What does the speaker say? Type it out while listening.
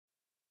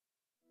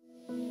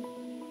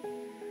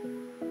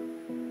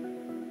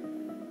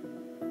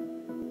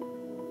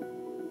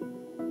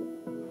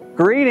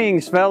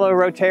Greetings, fellow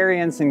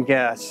Rotarians and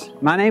guests.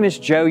 My name is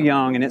Joe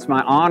Young, and it's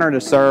my honor to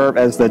serve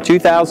as the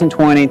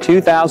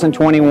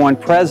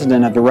 2020-2021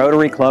 President of the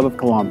Rotary Club of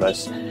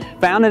Columbus.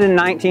 Founded in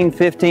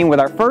 1915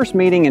 with our first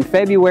meeting in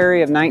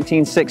February of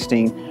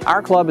 1916,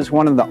 our club is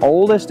one of the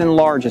oldest and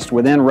largest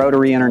within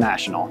Rotary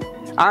International.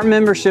 Our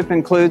membership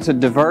includes a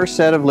diverse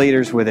set of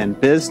leaders within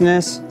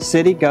business,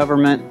 city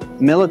government,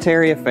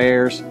 military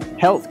affairs,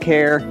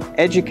 healthcare,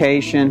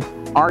 education,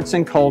 arts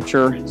and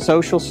culture,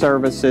 social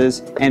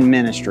services, and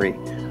ministry,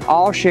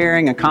 all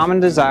sharing a common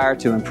desire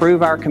to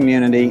improve our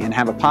community and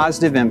have a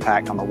positive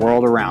impact on the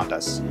world around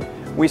us.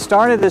 We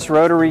started this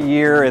Rotary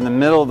year in the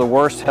middle of the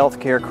worst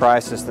healthcare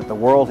crisis that the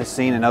world has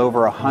seen in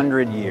over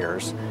 100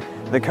 years.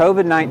 The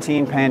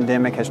COVID-19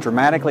 pandemic has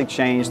dramatically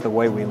changed the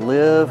way we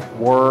live,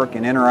 work,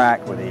 and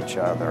interact with each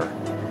other.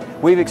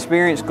 We've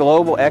experienced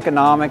global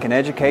economic and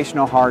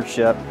educational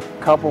hardship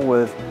coupled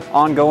with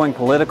ongoing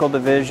political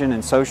division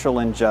and social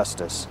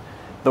injustice.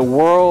 The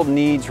world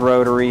needs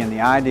Rotary and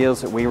the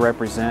ideals that we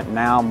represent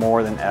now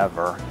more than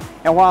ever.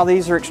 And while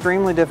these are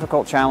extremely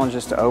difficult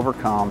challenges to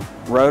overcome,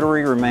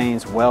 Rotary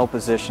remains well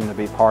positioned to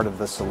be part of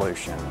the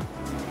solution.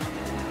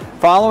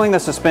 Following the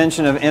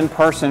suspension of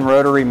in-person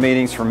Rotary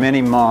meetings for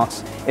many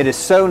months, it is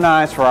so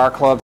nice for our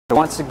club to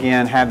once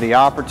again have the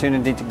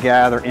opportunity to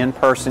gather in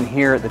person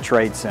here at the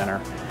Trade Center.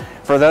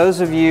 For those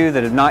of you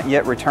that have not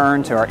yet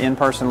returned to our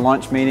in-person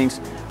lunch meetings,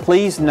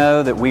 please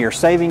know that we are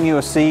saving you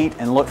a seat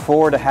and look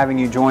forward to having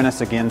you join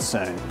us again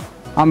soon.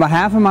 On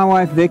behalf of my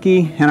wife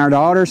Vicki and our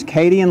daughters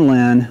Katie and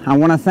Lynn, I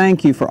want to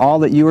thank you for all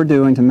that you are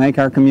doing to make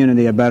our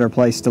community a better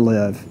place to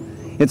live.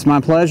 It's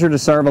my pleasure to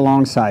serve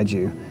alongside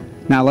you.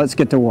 Now let's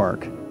get to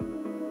work.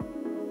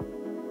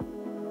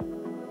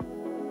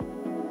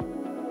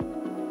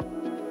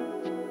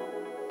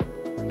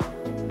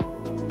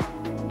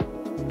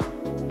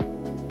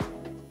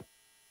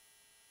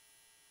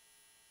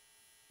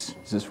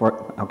 Does this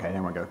work? Okay,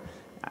 there we go.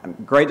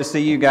 Great to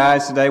see you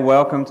guys today.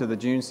 Welcome to the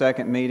June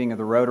 2nd meeting of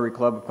the Rotary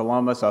Club of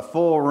Columbus. A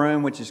full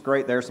room, which is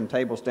great. There's some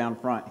tables down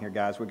front here,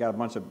 guys. We got a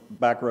bunch of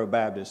back row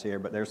Baptists here,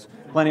 but there's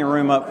plenty of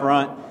room up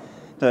front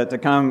to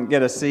come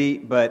get a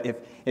seat. But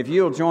if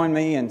you'll join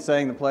me in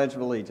saying the Pledge of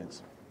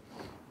Allegiance.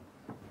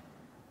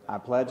 I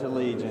pledge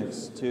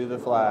allegiance to the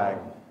flag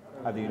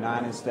of the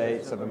United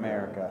States of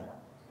America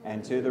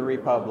and to the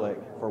republic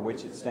for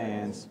which it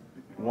stands,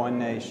 one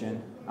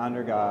nation,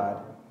 under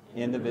God,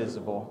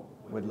 indivisible,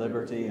 with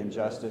liberty and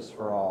justice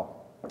for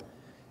all.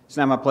 It's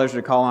now my pleasure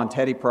to call on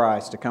Teddy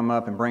Price to come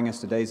up and bring us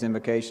today's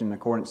invocation in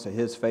accordance to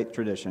his faith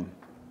tradition.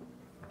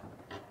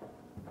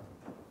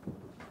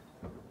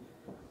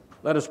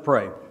 Let us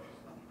pray.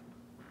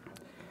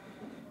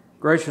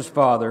 Gracious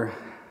Father,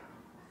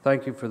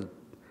 thank you for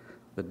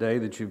the day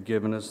that you've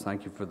given us.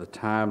 Thank you for the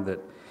time that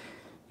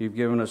you've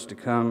given us to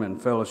come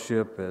and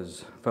fellowship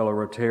as fellow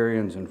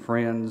Rotarians and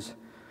friends,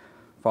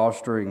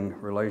 fostering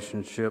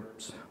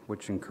relationships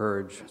which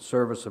encourage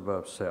service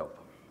above self.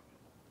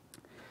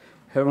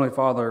 Heavenly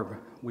Father,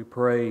 we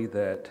pray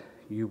that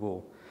you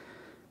will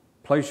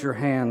place your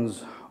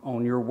hands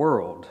on your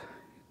world.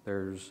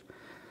 There's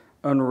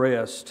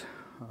unrest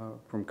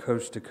from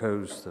coast to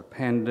coast. The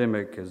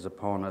pandemic is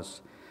upon us,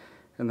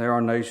 and there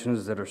are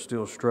nations that are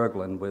still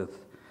struggling with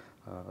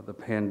the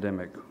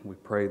pandemic. We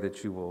pray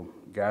that you will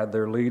guide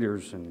their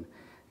leaders and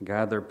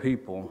guide their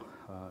people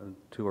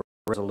to a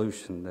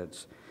resolution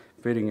that's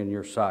fitting in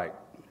your sight.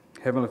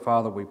 Heavenly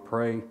Father, we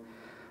pray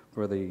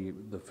for the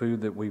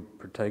food that we've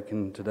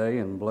partaken today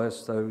and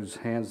bless those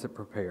hands that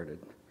prepared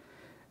it.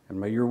 And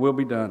may your will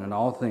be done in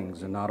all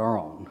things and not our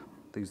own.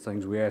 These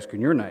things we ask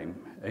in your name.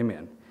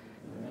 Amen.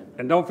 Amen.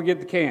 And don't forget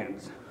the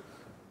cans.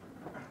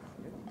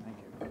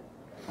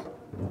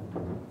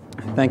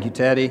 Thank you,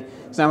 Teddy.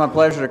 It's now my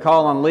pleasure to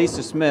call on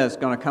Lisa Smith, who's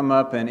going to come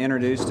up and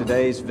introduce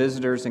today's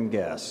visitors and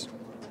guests.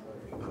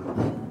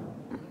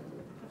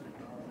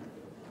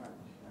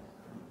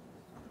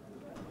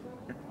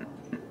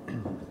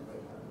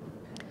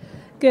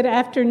 Good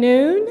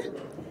afternoon,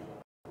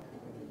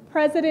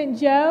 President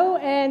Joe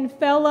and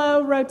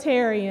fellow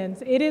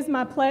Rotarians. It is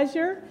my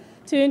pleasure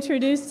to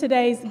introduce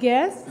today's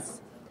guests.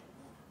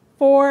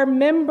 For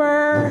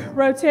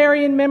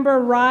Rotarian member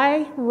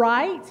Rye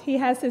Wright, he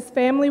has his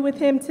family with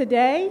him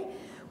today.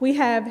 We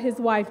have his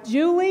wife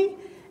Julie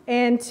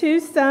and two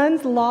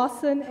sons,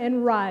 Lawson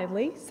and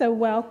Riley. So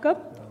welcome.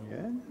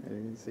 Good.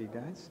 Good to see you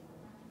guys.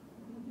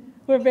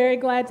 We're very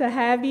glad to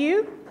have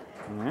you.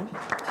 All right.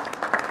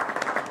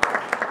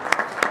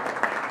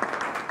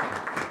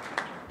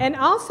 And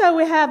also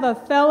we have a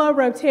fellow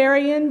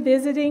Rotarian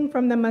visiting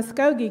from the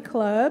Muskogee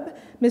Club,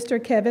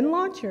 Mr. Kevin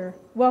Launcher.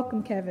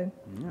 Welcome, Kevin.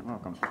 Yeah,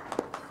 welcome.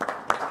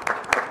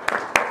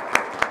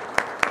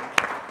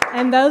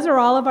 And those are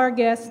all of our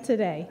guests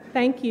today.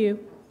 Thank you.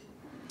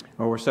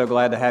 Well, we're so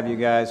glad to have you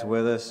guys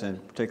with us,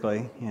 and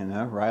particularly,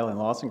 Riley and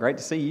Lawson. Great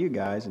to see you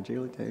guys, and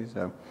Julie too.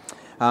 So,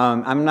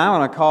 I'm now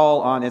going to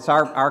call on, it's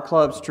our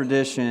club's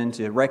tradition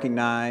to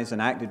recognize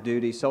an active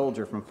duty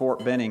soldier from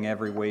Fort Benning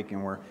every week,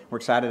 and we're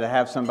excited to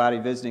have somebody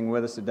visiting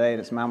with us today, and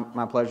it's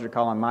my pleasure to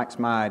call on Mike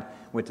Smyde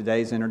with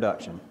today's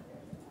introduction.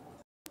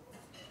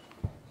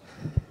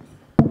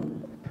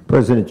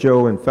 President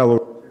Joe and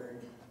fellow,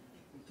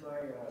 it's my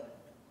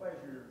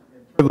pleasure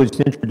and privilege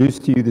to introduce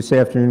to you this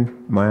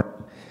afternoon,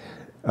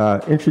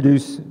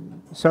 introduce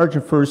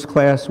Sergeant First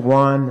Class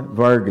Juan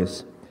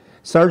Vargas.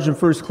 Sergeant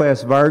First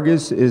Class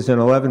Vargas is an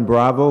 11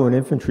 Bravo, an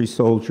infantry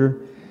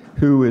soldier,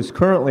 who is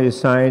currently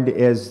assigned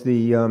as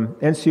the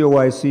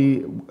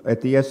NCOIC at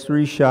the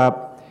S3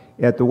 shop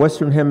at the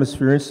Western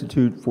Hemisphere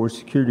Institute for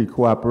Security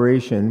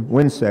Cooperation,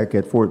 WINSEC,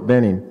 at Fort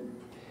Benning.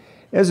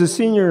 As a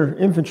senior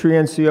infantry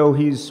NCO,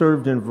 he's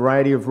served in a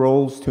variety of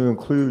roles to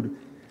include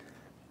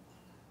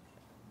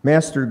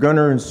Master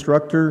Gunner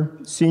Instructor,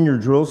 Senior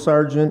Drill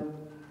Sergeant,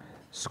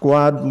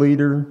 Squad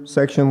Leader,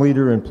 Section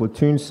Leader, and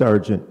Platoon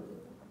Sergeant.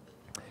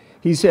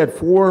 He's had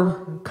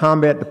 4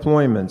 combat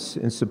deployments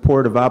in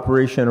support of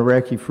Operation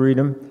Iraqi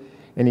Freedom,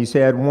 and he's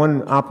had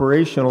 1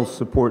 operational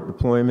support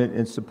deployment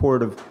in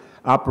support of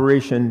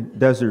Operation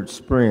Desert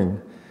Spring,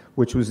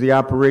 which was the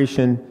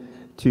operation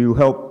to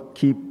help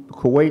keep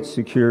Kuwait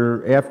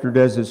secure after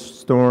Desert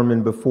Storm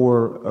and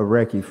before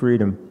Iraqi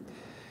Freedom.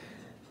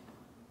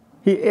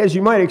 As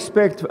you might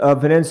expect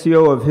of an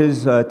NCO of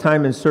his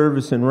time in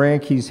service and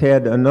rank, he's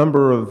had a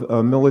number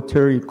of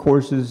military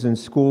courses and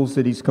schools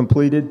that he's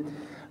completed.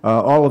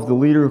 All of the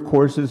leader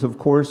courses, of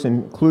course,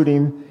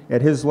 including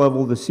at his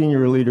level the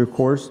senior leader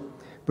course.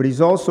 But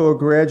he's also a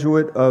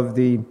graduate of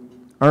the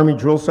Army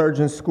Drill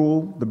Sergeant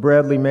School, the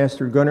Bradley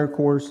Master Gunner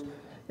course,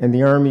 and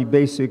the Army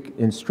Basic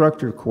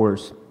Instructor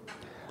course.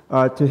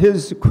 To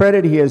his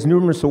credit, he has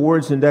numerous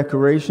awards and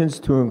decorations,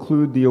 to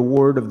include the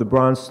award of the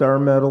Bronze Star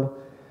Medal,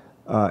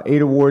 8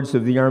 awards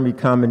of the Army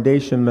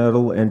Commendation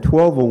Medal, and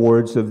 12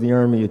 awards of the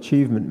Army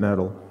Achievement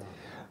Medal.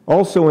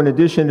 Also, in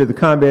addition to the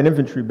Combat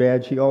Infantry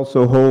Badge, he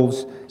also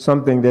holds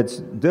something that's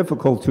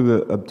difficult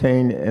to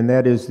obtain, and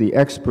that is the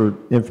Expert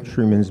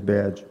Infantryman's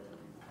Badge.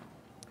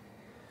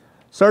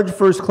 Sergeant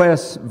First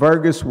Class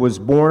Vargas was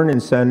born in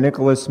San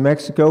Nicolas,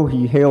 Mexico.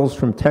 He hails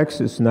from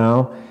Texas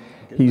now.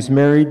 He's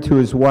married to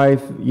his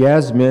wife,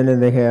 Yasmin,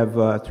 and they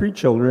have 3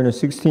 children, a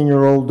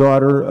 16-year-old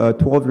daughter, a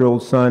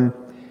 12-year-old son,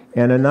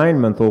 and a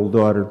 9-month-old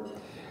daughter.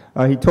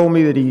 He told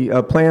me that he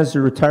plans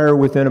to retire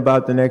within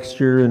about the next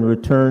year and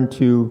return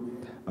to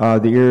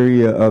the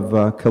area of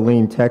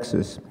Killeen,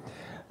 Texas.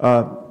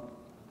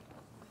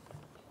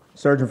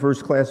 Sergeant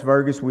First Class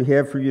Vargas, we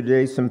have for you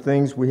today some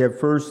things. We have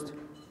first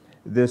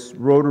this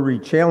Rotary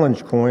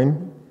Challenge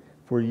coin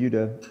for you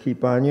to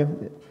keep on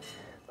you.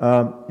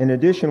 In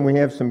addition, we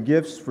have some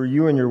gifts for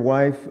you and your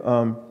wife,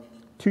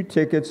 2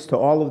 tickets to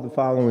all of the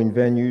following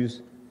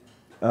venues: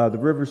 the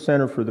River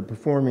Center for the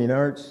Performing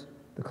Arts,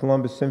 the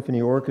Columbus Symphony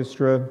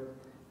Orchestra,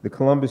 the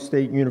Columbus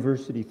State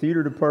University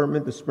Theater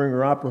Department, the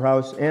Springer Opera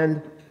House,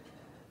 and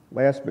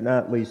last but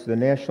not least, the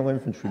National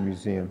Infantry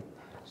Museum.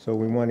 So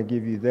we want to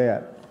give you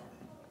that.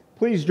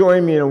 Please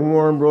join me in a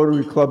warm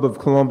Rotary Club of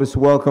Columbus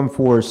welcome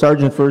for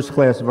Sergeant First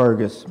Class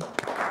Vargas.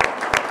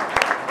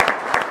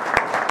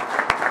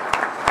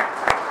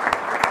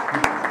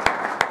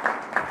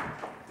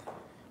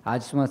 I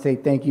just want to say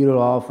thank you to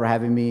all for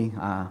having me.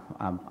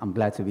 I'm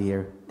glad to be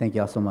here. Thank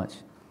you all so much.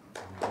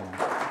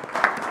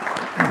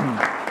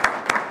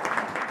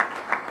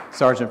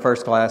 Sergeant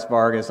First Class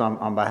Vargas,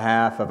 on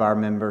behalf of our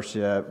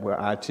membership,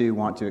 I too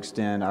want to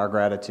extend our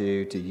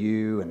gratitude to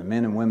you and the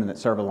men and women that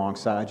serve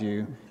alongside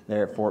you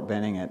there at Fort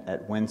Benning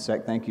at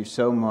WINSEC. Thank you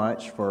so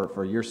much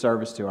for your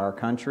service to our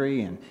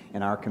country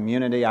and our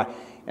community.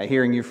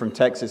 Hearing you from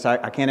Texas,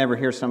 I can't ever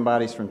hear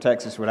somebody's from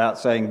Texas without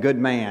saying good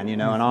man, you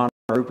know, in honor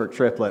of Rupert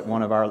Triplett,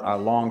 one of our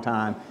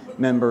longtime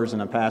members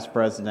and a past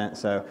president.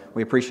 So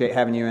we appreciate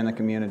having you in the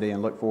community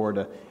and look forward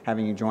to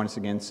having you join us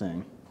again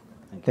soon.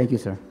 Thank you,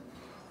 sir.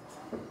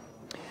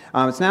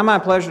 It's now my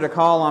pleasure to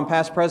call on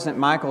past President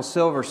Michael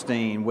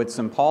Silverstein with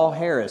some Paul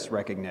Harris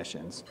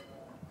recognitions.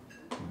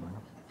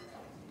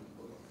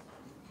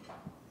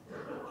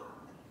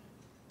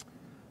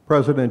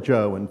 President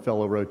Joe and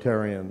fellow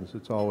Rotarians,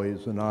 it's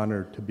always an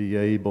honor to be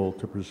able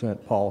to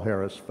present Paul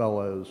Harris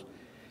Fellows.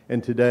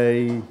 And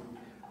today,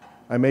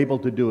 I'm able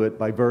to do it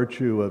by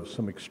virtue of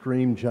some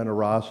extreme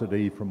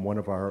generosity from one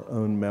of our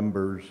own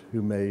members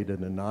who made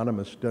an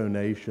anonymous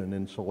donation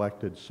and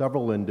selected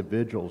several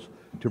individuals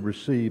to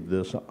receive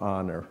this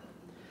honor.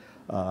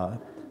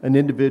 An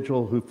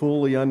individual who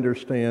fully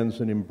understands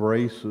and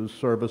embraces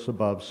service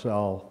above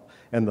self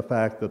and the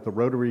fact that the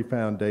Rotary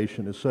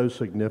Foundation is so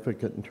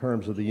significant in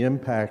terms of the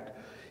impact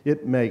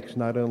it makes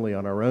not only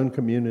on our own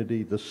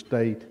community, the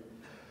state,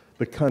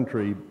 the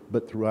country,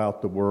 but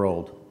throughout the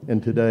world.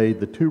 And today,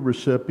 the 2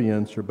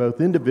 recipients are both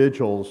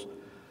individuals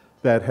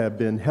that have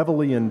been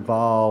heavily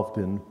involved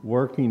in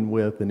working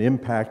with and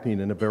impacting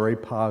in a very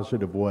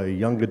positive way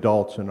young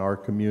adults in our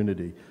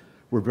community.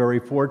 We're very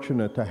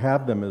fortunate to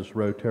have them as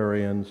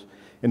Rotarians,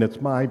 and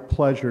it's my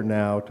pleasure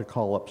now to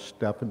call up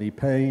Stephanie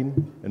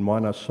Payne and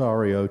Juan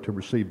Osorio to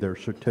receive their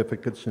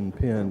certificates and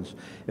pins.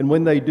 And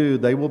when they do,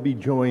 they will be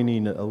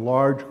joining a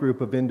large group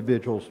of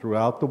individuals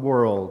throughout the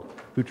world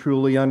who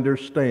truly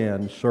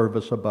understand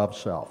service above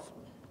self.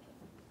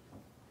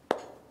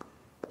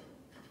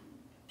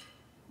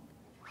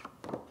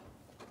 I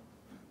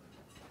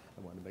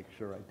want to make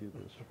sure I do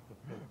this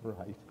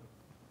right.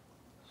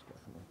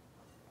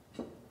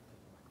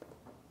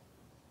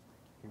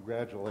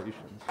 Congratulations.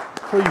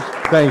 Please,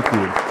 thank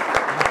you.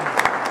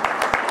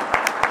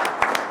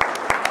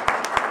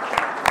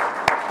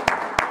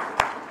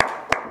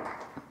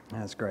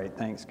 That's great.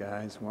 Thanks,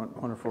 guys.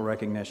 Wonderful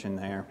recognition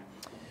there.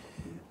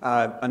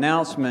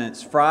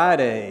 Announcements.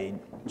 Friday,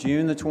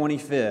 June the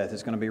 25th,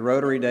 is going to be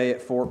Rotary Day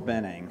at Fort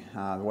Benning.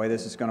 The way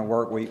this is going to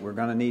work, we're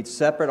going to need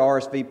separate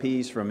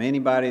RSVPs from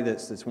anybody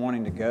that's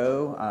wanting to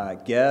go.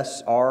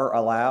 Guests are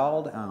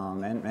allowed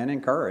and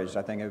encouraged.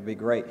 I think it would be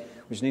great.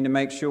 We just need to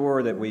make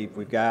sure that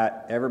we've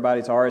got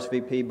everybody's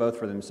RSVP, both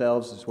for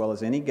themselves as well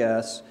as any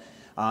guests.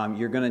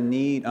 You're going to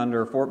need,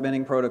 under Fort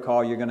Benning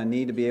protocol, you're going to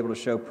need to be able to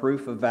show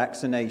proof of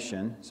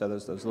vaccination. So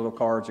those little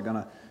cards are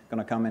going to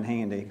come in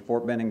handy.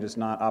 Fort Benning does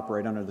not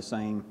operate under the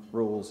same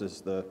rules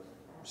as the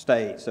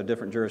state, so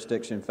different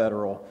jurisdiction,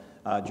 federal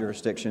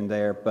jurisdiction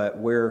there. But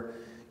we're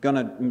going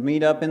to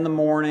meet up in the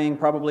morning,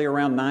 probably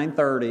around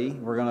 9:30.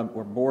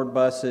 We're board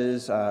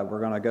buses. We're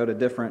going to go to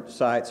different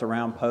sites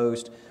around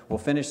post. We'll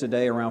finish the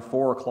day around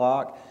 4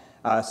 o'clock.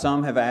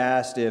 Some have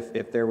asked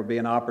if there would be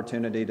an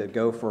opportunity to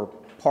go for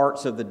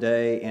parts of the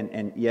day,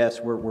 and yes,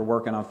 we're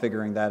working on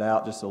figuring that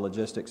out, just the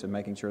logistics of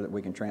making sure that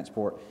we can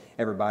transport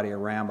everybody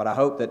around. But I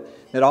hope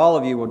that all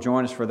of you will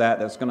join us for that.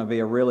 That's going to be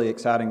a really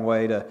exciting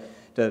way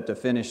to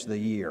finish the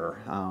year.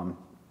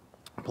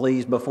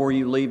 Please, before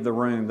you leave the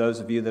room, those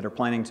of you that are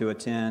planning to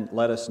attend,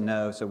 let us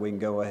know so we can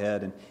go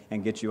ahead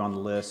and get you on the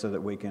list so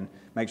that we can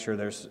make sure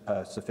there's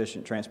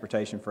sufficient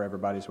transportation for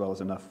everybody as well as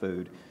enough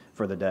food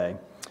for the day.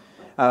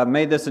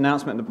 Made this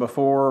announcement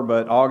before,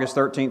 but August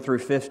 13th through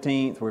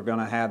 15th, we're going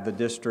to have the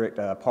district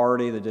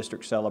party, the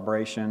district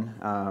celebration.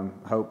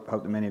 Hope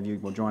that many of you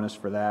will join us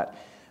for that.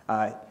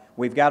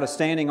 We've got a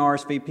standing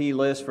RSVP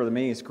list for the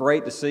meeting. It's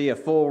great to see a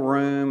full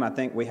room. I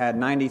think we had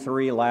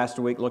 93 last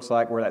week. Looks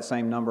like we're that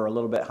same number, a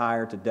little bit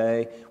higher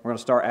today. We're going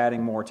to start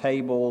adding more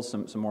tables,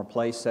 some more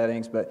place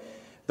settings, but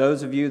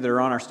those of you that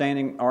are on our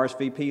standing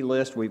RSVP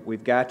list,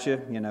 we've got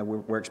you. You know,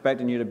 we're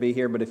expecting you to be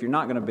here, but if you're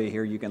not going to be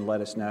here, you can let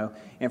us know.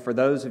 And for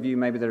those of you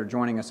maybe that are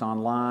joining us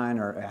online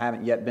or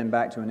haven't yet been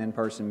back to an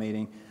in-person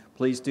meeting,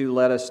 please do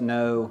let us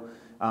know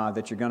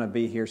that you're going to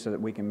be here so that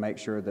we can make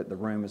sure that the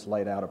room is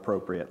laid out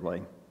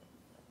appropriately.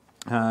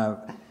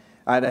 At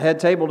the head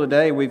table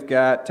today, we've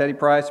got Teddy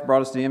Price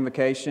brought us the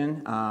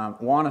invocation.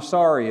 Juan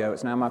Osorio,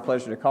 it's now my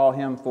pleasure to call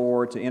him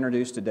forward to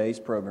introduce today's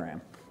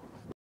program.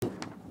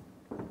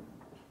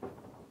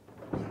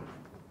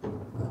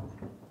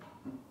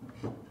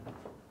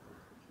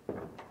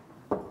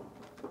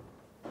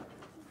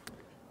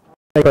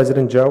 Hey,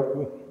 President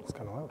Joe. It's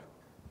kind of loud.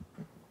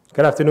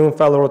 Good afternoon,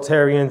 fellow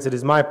Rotarians. It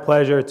is my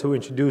pleasure to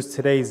introduce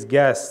today's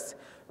guest,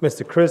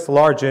 Mr. Chris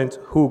Largent,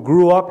 who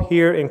grew up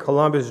here in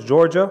Columbus,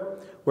 Georgia,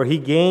 where he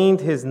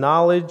gained his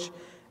knowledge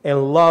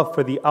and love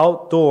for the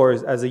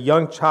outdoors as a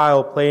young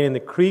child playing in the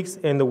creeks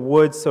and the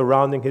woods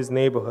surrounding his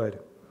neighborhood.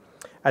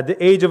 At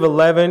the age of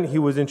 11, he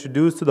was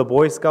introduced to the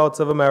Boy Scouts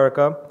of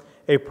America,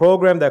 a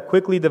program that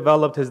quickly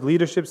developed his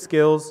leadership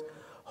skills,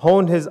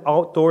 honed his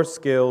outdoor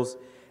skills,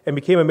 and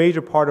became a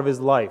major part of his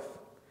life.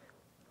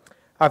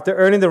 After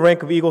earning the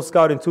rank of Eagle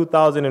Scout in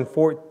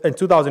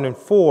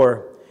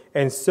 2004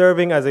 and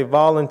serving as a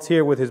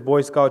volunteer with his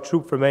Boy Scout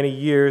troop for many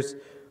years,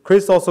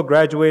 Chris also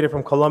graduated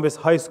from Columbus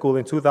High School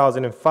in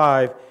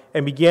 2005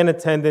 and began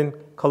attending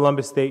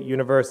Columbus State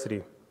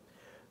University.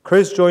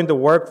 Chris joined the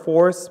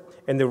workforce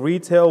in the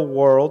retail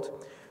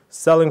world,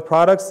 selling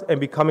products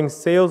and becoming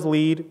sales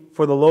lead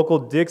for the local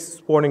Dick's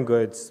Sporting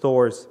Goods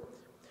stores,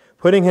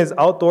 putting his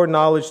outdoor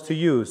knowledge to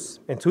use.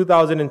 In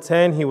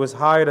 2010, he was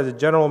hired as a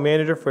general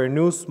manager for a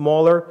new,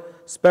 smaller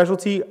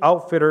specialty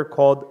outfitter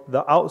called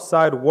The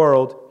Outside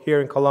World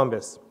here in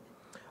Columbus.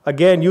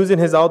 Again, using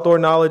his outdoor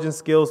knowledge and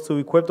skills to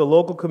equip the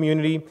local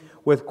community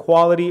with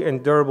quality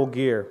and durable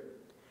gear.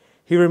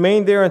 He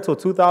remained there until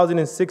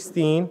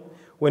 2016,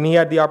 when he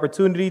had the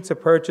opportunity to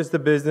purchase the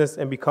business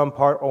and become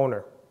part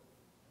owner.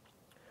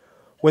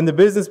 When the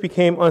business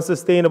became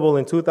unsustainable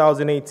in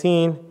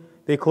 2018,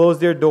 they closed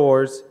their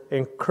doors,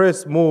 and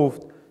Chris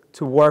moved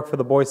to work for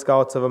the Boy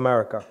Scouts of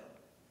America.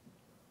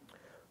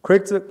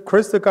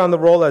 Chris took on the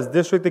role as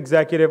district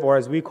executive, or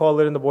as we call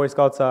it in the Boy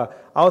Scouts,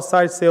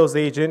 outside sales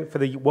agent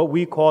for what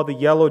we call the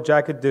Yellow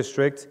Jacket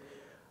District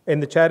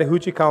in the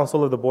Chattahoochee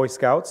Council of the Boy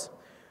Scouts.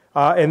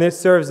 And this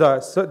serves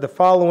the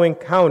following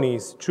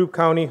counties: Troup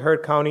County,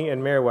 Heard County,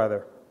 and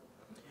Meriwether.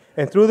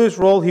 And through this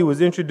role, he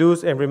was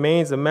introduced and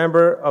remains a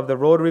member of the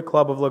Rotary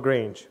Club of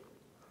LaGrange.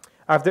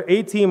 After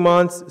 18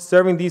 months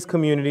serving these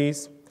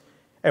communities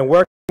and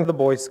working with the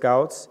Boy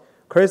Scouts,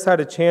 Chris had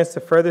a chance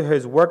to further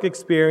his work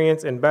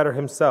experience and better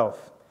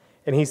himself,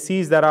 and he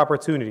seized that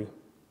opportunity.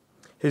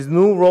 His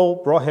new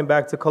role brought him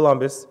back to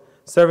Columbus,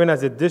 serving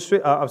as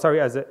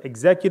an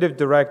executive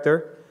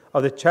director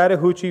of the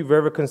Chattahoochee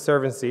River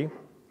Conservancy.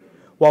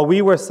 While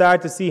we were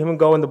sad to see him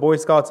go in the Boy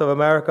Scouts of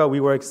America, we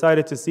were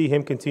excited to see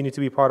him continue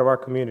to be part of our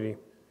community.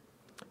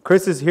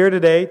 Chris is here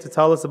today to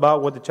tell us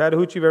about what the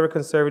Chattahoochee River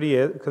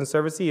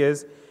Conservancy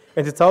is,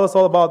 and to tell us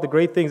all about the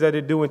great things that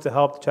they're doing to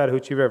help the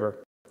Chattahoochee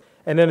River.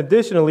 And then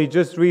additionally,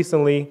 just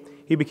recently,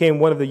 he became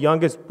one of the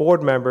youngest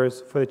board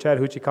members for the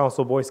Chattahoochee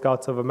Council Boy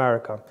Scouts of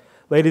America.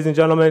 Ladies and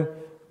gentlemen,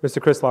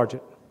 Mr. Chris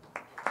Largent.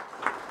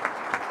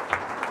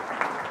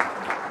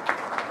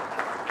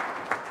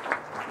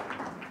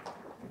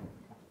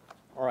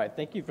 All right,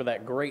 thank you for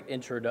that great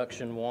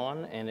introduction,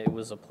 Juan, and it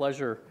was a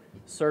pleasure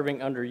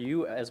serving under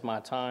you as my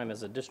time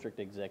as a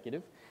district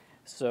executive.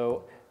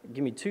 So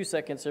give me 2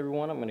 seconds,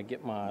 everyone. I'm going to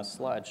get my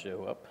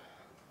slideshow up.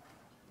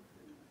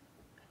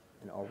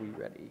 And are we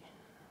ready?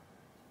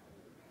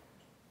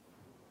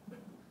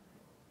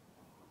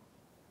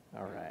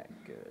 All right,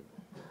 good.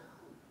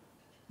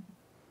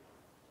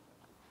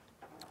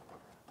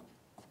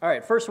 All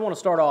right, first I want to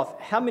start off,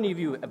 how many of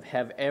you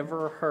have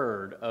ever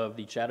heard of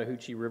the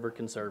Chattahoochee River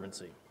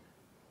Conservancy?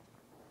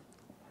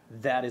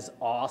 That is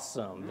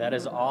awesome. That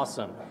is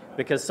awesome.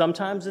 Because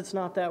sometimes it's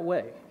not that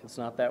way. It's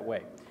not that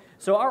way.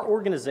 So our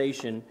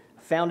organization,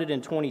 founded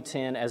in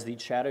 2010 as the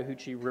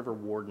Chattahoochee River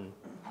Warden,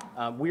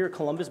 we are a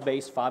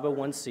Columbus-based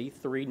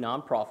 501c3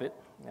 nonprofit.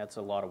 That's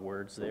a lot of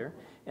words there.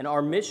 And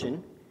our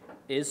mission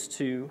is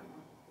to,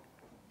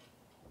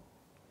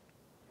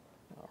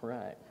 all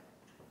right.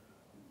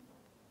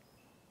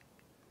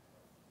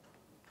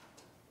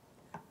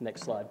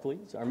 Next slide,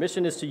 please. Our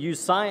mission is to use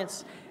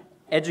science,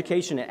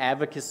 education, and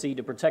advocacy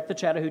to protect the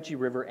Chattahoochee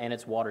River and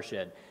its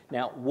watershed.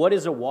 Now, what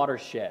is a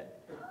watershed?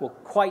 Well,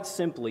 quite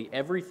simply,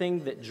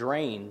 everything that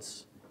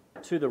drains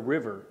to the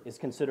river is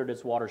considered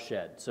its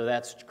watershed. So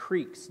that's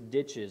creeks,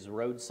 ditches,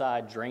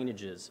 roadside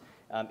drainages,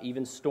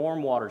 even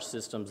stormwater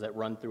systems that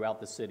run throughout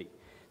the city.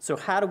 So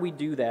how do we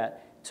do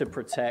that to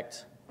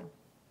protect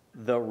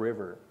the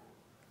river?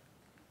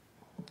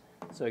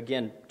 So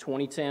again,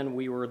 2010,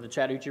 we were the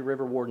Chattahoochee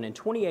River Warden. In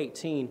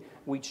 2018,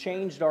 we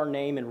changed our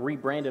name and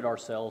rebranded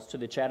ourselves to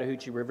the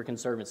Chattahoochee River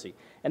Conservancy.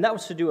 And that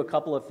was to do a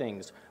couple of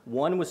things.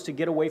 One was to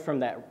get away from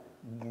that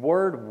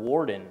word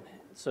warden.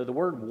 So the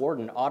word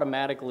warden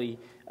automatically,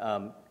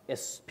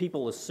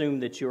 people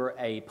assume that you're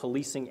a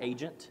policing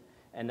agent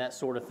and that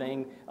sort of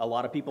thing. A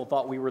lot of people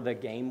thought we were the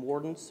game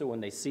wardens, so when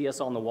they see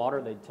us on the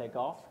water, they'd take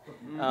off.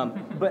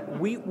 But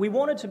we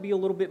wanted to be a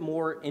little bit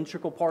more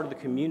integral part of the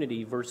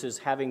community versus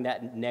having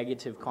that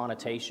negative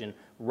connotation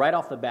right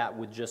off the bat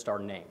with just our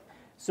name.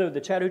 So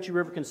the Chattahoochee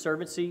River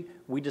Conservancy,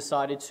 we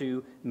decided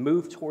to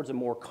move towards a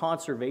more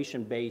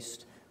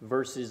conservation-based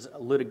versus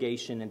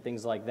litigation and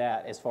things like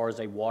that as far as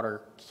a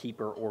water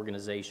keeper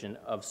organization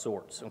of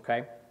sorts,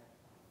 okay?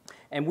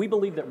 And we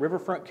believe that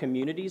riverfront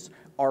communities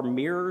are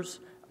mirrors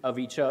of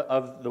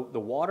the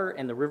water,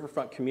 and the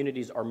riverfront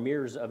communities are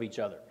mirrors of each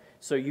other.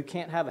 So you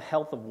can't have a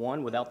health of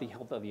one without the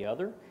health of the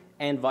other,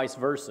 and vice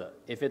versa.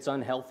 If it's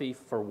unhealthy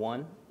for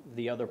one,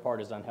 the other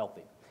part is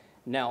unhealthy.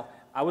 Now,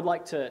 I would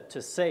like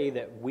to say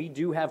that we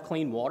do have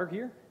clean water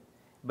here,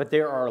 but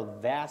there are a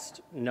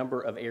vast number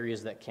of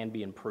areas that can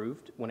be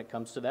improved when it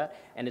comes to that,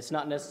 and it's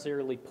not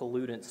necessarily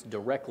pollutants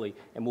directly,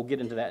 and we'll get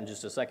into that in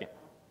just a second.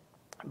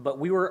 But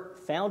we were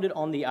founded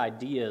on the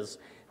ideas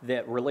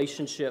that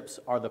relationships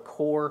are the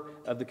core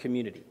of the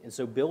community. And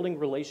so building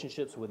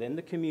relationships within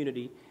the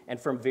community and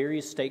from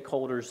various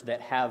stakeholders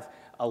that have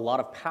a lot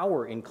of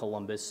power in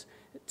Columbus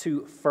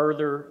to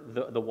further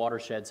the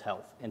watershed's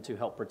health and to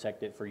help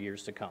protect it for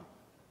years to come.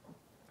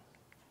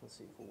 Let's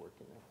see if we're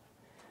working there.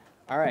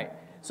 All right,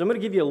 so I'm going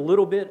to give you a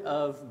little bit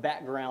of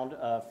background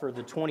for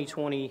the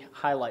 2020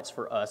 highlights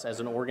for us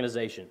as an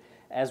organization.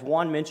 As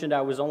Juan mentioned,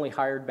 I was only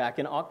hired back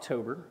in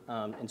October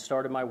and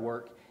started my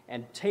work.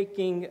 And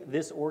taking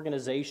this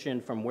organization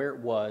from where it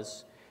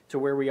was to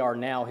where we are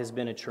now has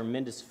been a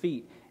tremendous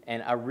feat.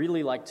 And I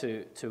really like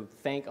to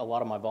thank a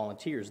lot of my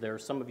volunteers. There are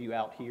some of you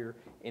out here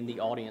in the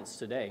audience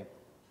today.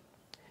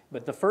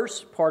 But the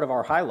first part of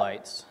our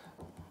highlights,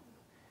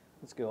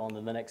 let's go on to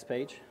the next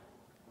page.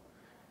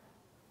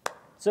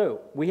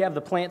 So we have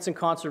the plants and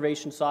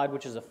conservation side,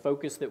 which is a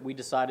focus that we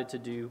decided to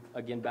do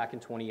again back in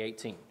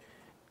 2018.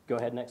 Go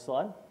ahead, next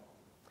slide.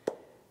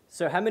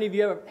 So how many of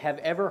you have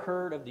ever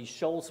heard of the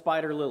shoal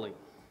spider lily?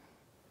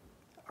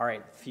 All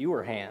right,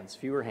 fewer hands,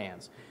 fewer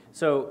hands.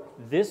 So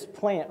this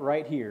plant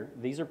right here,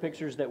 these are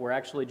pictures that were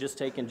actually just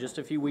taken just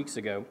a few weeks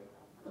ago.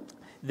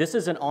 This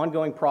is an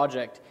ongoing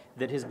project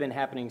that has been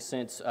happening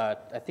since, I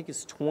think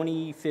it's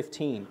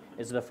 2015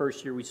 is the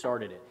first year we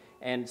started it.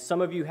 And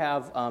some of you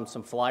have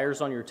some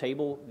flyers on your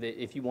table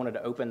that if you wanted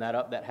to open that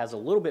up, that has a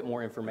little bit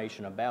more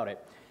information about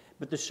it.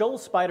 But the shoal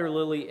spider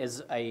lily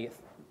is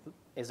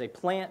a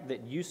plant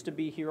that used to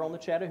be here on the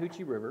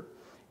Chattahoochee River.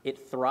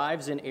 It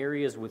thrives in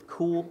areas with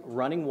cool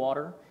running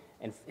water,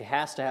 and it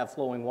has to have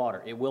flowing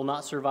water. It will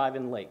not survive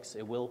in lakes.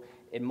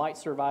 It might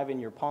survive in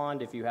your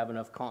pond if you have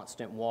enough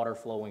constant water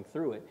flowing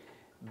through it.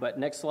 But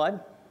next slide.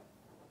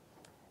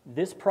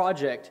 This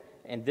project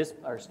and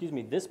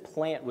this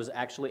plant was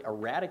actually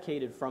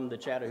eradicated from the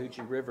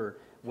Chattahoochee River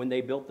when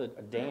they built the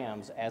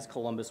dams as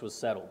Columbus was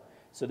settled.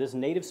 So this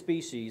native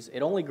species,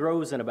 it only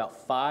grows in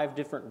about 5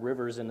 different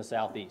rivers in the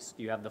southeast.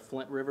 You have the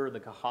Flint River, the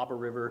Cahaba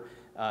River,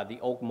 the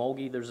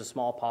Ocmulgee, there's a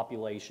small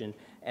population,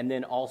 and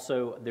then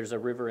also there's a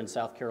river in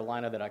South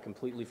Carolina that I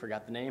completely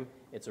forgot the name.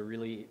 It's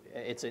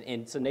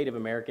a Native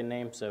American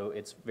name, so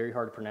it's very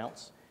hard to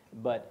pronounce.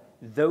 But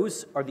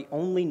Those are the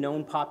only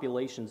known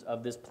populations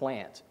of this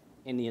plant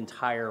in the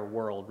entire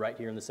world right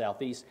here in the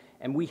southeast,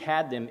 and we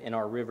had them in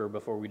our river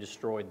before we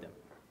destroyed them.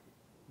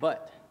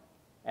 But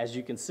as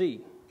you can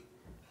see,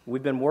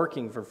 we've been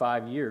working for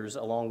 5 years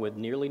along with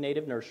Nearly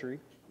Native Nursery,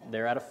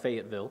 they're out of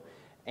Fayetteville,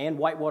 and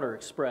Whitewater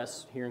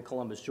Express here in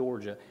Columbus,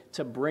 Georgia,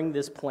 to bring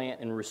this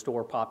plant and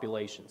restore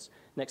populations.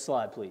 Next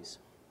slide, please.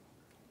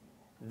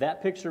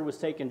 That picture was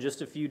taken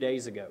just a few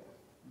days ago.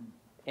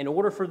 In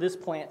order for this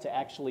plant to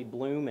actually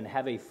bloom and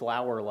have a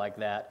flower like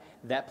that,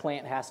 that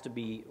plant has to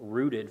be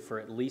rooted for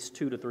at least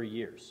 2 to 3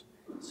 years.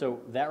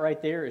 So that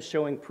right there is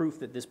showing proof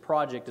that this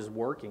project is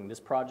working. This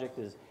project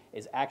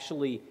is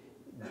actually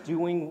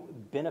doing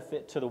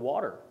benefit to the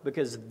water,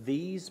 because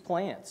these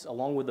plants,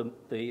 along with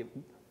the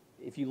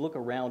if you look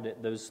around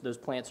it, those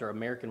plants are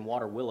American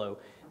water willow.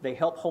 They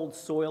help hold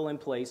soil in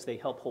place, they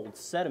help hold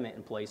sediment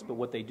in place, but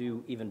what they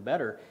do even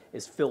better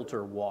is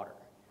filter water.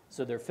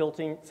 So they're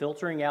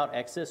filtering out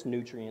excess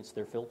nutrients,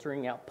 they're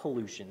filtering out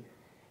pollution.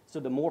 So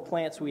the more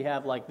plants we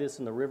have like this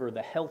in the river,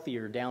 the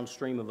healthier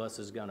downstream of us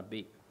is going to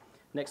be.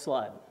 Next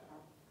slide.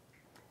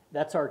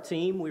 That's our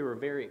team. We were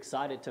very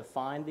excited to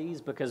find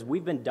these because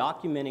we've been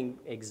documenting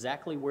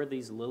exactly where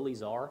these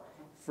lilies are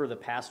for the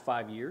past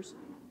 5 years.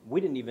 We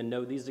didn't even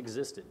know these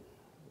existed.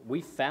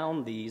 We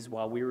found these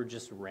while we were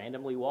just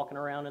randomly walking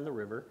around in the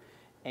river,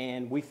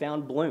 and we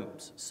found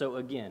blooms. So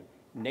again,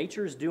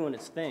 nature's doing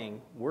its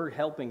thing. We're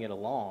helping it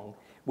along.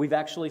 We've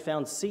actually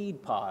found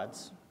seed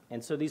pods,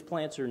 and so these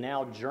plants are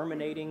now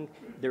germinating.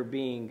 They're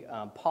being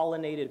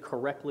pollinated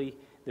correctly.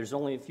 There's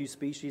only a few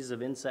species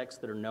of insects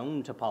that are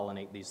known to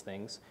pollinate these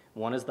things.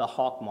 One is the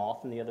hawk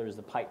moth, and the other is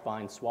the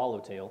pipevine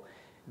swallowtail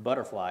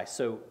butterfly.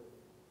 So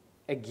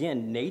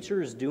again,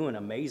 nature is doing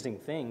amazing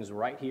things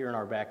right here in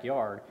our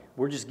backyard.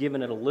 We're just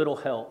giving it a little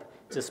help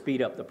to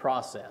speed up the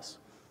process.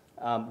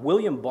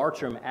 William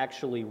Bartram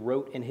actually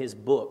wrote in his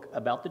book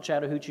about the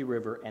Chattahoochee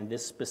River and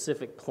this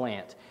specific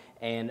plant,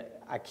 and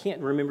I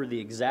can't remember the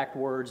exact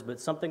words, but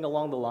something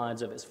along the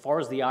lines of, as far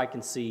as the eye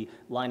can see,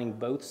 lining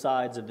both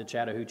sides of the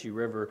Chattahoochee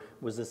River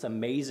was this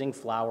amazing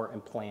flower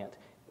and plant,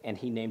 and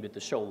he named it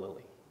the shoal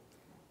lily.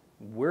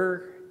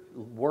 We're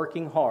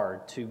working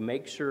hard to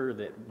make sure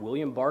that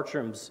William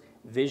Bartram's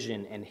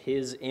vision and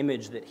his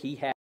image that he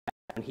had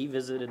when he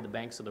visited the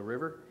banks of the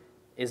river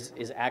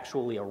is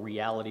actually a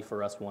reality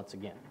for us once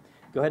again.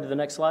 Go ahead to the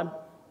next slide.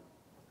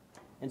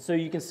 And so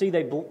you can see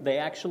they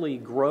actually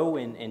grow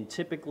in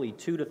typically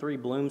 2 to 3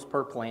 blooms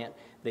per plant.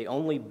 They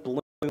only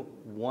bloom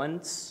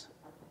once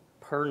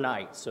per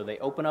night. So they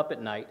open up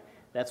at night.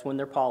 That's when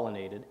they're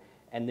pollinated.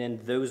 And then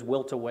those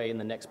wilt away and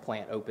the next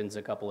plant opens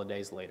a couple of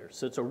days later.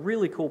 So it's a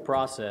really cool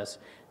process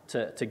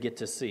to get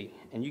to see.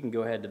 And you can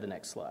go ahead to the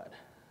next slide.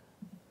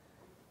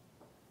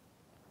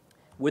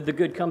 With the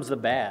good comes the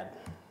bad.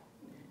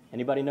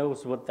 Anybody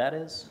knows what that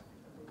is?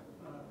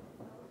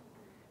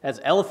 That's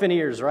elephant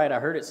ears, right? I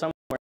heard it somewhere.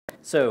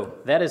 So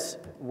that is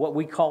what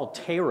we call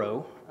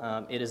taro.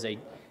 It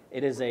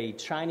is a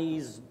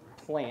Chinese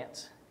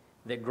plant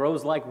that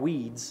grows like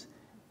weeds,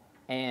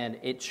 and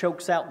it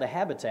chokes out the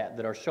habitat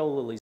that our shoal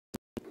lilies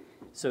need.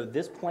 So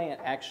this plant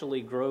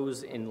actually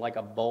grows in like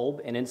a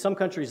bulb, and in some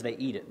countries they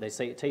eat it. They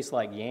say it tastes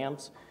like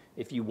yams.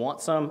 If you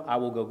want some, I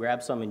will go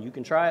grab some and you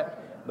can try it,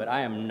 but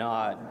I'm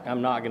not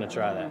going to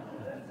try that.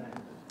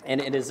 And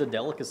it is a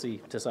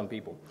delicacy to some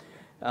people.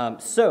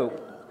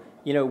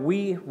 You know,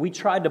 we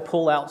tried to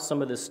pull out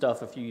some of this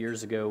stuff a few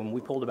years ago, and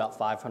we pulled about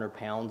 500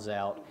 pounds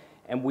out,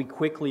 and we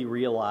quickly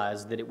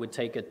realized that it would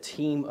take a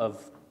team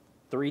of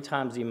 3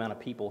 times the amount of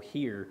people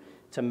here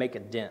to make a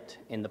dent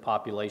in the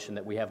population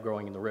that we have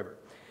growing in the river.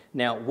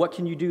 Now, what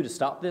can you do to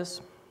stop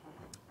this?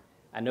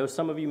 I know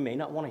some of you may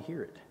not want to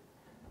hear it.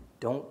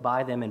 Don't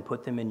buy them and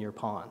put them in your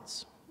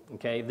ponds.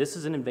 Okay, this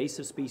is an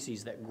invasive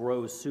species that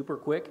grows super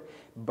quick.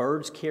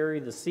 Birds carry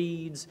the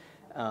seeds.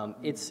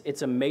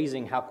 It's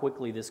amazing how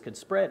quickly this could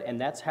spread, and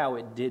that's how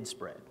it did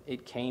spread.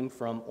 It came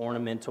from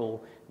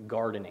ornamental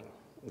gardening,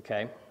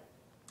 okay?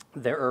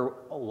 There are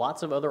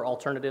lots of other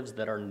alternatives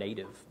that are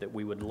native that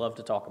we would love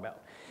to talk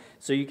about.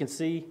 So you can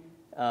see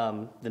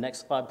the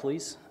next slide,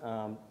 please.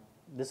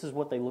 This is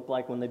what they look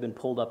like when they've been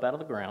pulled up out of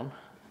the ground.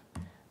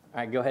 All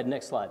right, go ahead,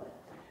 next slide.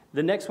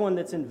 The next one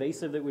that's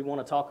invasive that we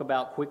want to talk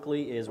about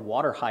quickly is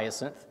water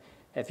hyacinth.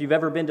 If you've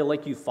ever been to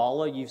Lake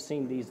Eufaula, you've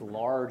seen these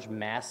large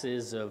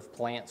masses of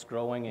plants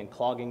growing and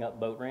clogging up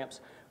boat ramps.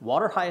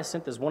 Water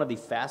hyacinth is one of the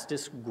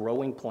fastest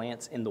growing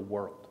plants in the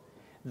world.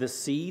 The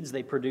seeds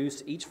they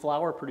produce, each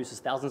flower produces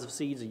thousands of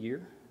seeds a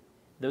year.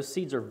 Those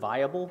seeds are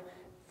viable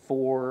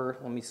for,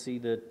 let me see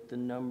the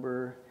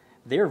number,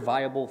 they're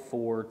viable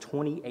for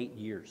 28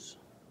 years.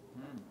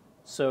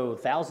 So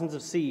thousands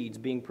of seeds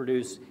being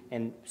produced,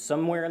 and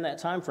somewhere in that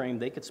time frame,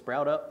 they could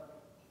sprout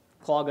up,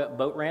 clog up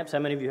boat ramps. How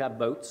many of you have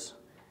boats?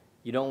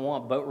 You don't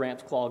want boat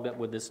ramps clogged up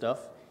with this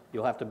stuff.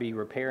 You'll have to be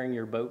repairing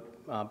your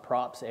boat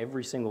props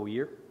every single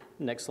year.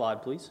 Next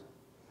slide, please.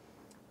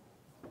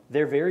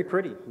 They're very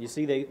pretty. You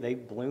see, they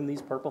bloom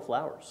these purple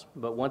flowers.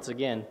 But once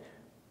again,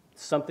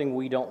 something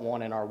we don't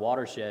want in our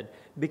watershed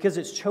because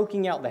it's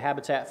choking out the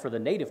habitat for the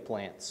native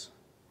plants.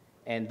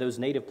 And those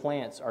native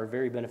plants are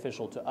very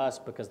beneficial to us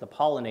because the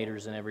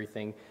pollinators and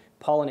everything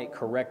pollinate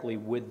correctly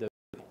with those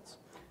plants.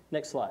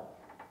 Next slide.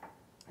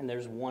 And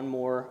there's one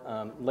more.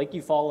 Lake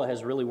Eufaula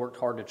has really worked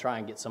hard to try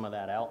and get some of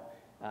that out.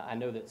 I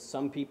know that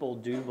some people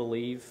do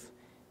believe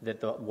that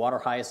the water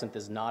hyacinth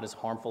is not as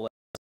harmful as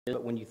it is,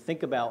 but when you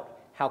think about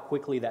how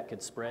quickly that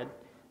could spread,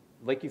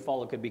 Lake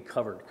Eufaula could be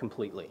covered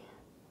completely,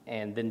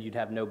 and then you'd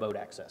have no boat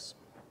access.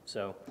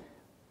 So,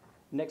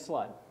 next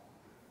slide.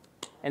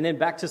 And then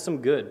back to some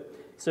good.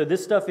 So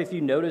this stuff, if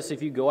you notice,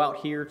 if you go out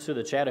here to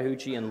the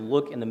Chattahoochee and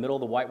look in the middle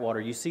of the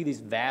whitewater, you see these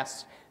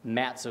vast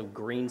mats of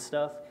green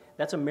stuff.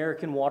 That's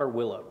American water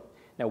willow.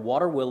 Now,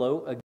 water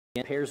willow,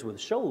 again, pairs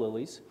with shoal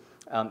lilies.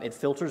 It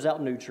filters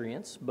out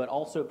nutrients, but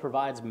also it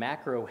provides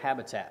macro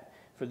habitat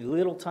for the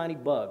little tiny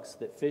bugs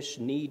that fish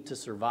need to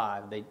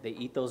survive. They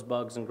eat those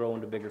bugs and grow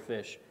into bigger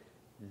fish.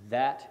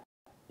 That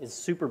is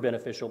super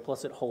beneficial,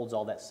 plus it holds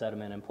all that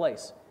sediment in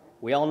place.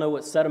 We all know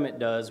what sediment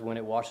does when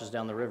it washes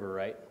down the river,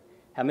 right?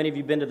 How many of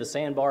you been to the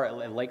sandbar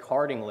at Lake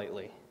Harding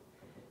lately?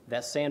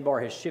 That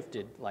sandbar has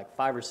shifted like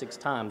 5 or 6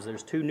 times.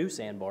 There's 2 new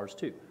sandbars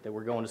too that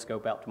we're going to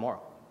scope out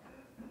tomorrow.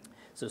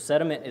 So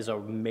sediment is a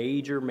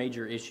major,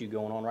 major issue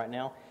going on right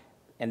now,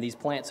 and these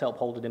plants help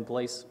hold it in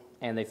place,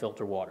 and they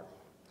filter water.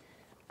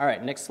 All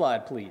right, next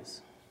slide,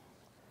 please.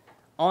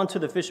 On to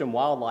the fish and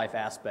wildlife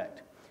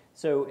aspect.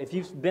 So if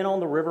you've been on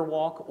the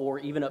Riverwalk or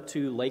even up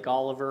to Lake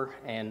Oliver,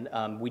 and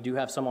we do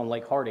have some on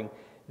Lake Harding,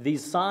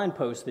 these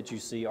signposts that you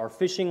see are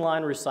fishing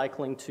line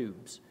recycling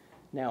tubes.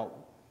 Now,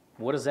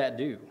 what does that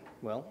do?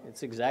 Well,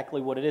 it's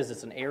exactly what it is.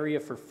 It's an area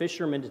for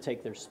fishermen to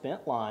take their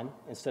spent line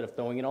instead of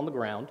throwing it on the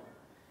ground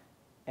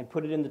and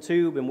put it in the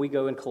tube, and we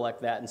go and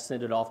collect that and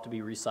send it off to be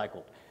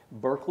recycled.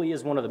 Berkeley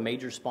is one of the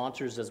major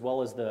sponsors, as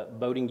well as the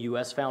Boating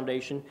US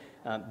Foundation.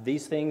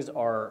 These things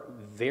are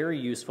very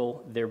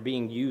useful. They're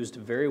being used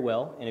very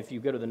well, and if you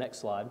go to the next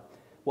slide,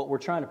 what we're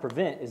trying to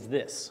prevent is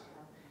this.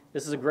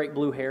 This is a great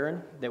blue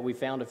heron that we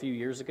found a few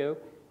years ago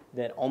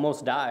that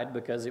almost died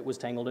because it was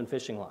tangled in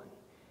fishing line.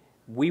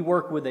 We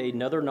work with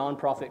another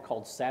nonprofit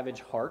called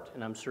Savage Heart,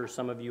 and I'm sure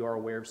some of you are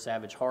aware of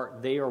Savage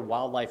Heart. They are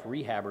wildlife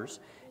rehabbers,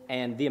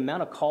 and the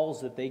amount of calls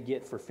that they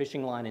get for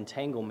fishing line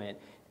entanglement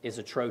is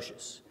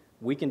atrocious.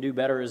 We can do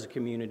better as a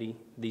community.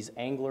 These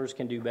anglers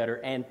can do better,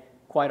 and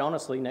quite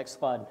honestly, next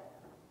slide,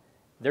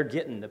 they're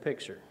getting the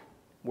picture.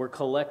 We're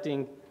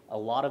collecting a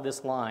lot of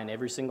this line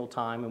every single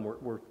time, and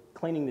we're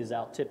cleaning these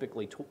out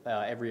typically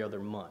every other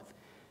month.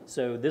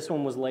 So this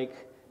one was Lake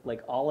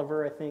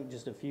Oliver, I think,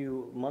 just a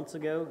few months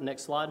ago.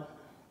 Next slide.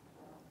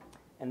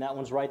 And that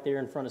one's right there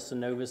in front of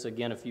Synovus,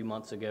 again, a few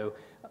months ago.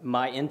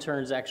 My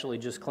interns actually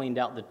just cleaned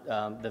out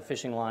the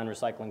fishing line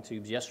recycling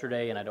tubes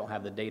yesterday, and I don't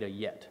have the data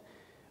yet.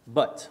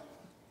 But,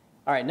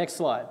 all right, next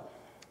slide.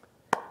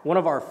 One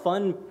of our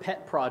fun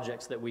pet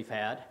projects that we've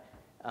had,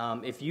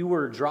 if you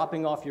were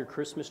dropping off your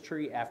Christmas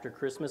tree after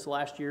Christmas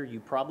last year, you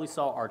probably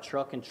saw our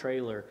truck and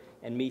trailer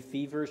and me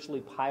feverishly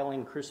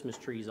piling Christmas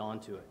trees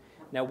onto it.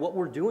 Now, what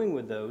we're doing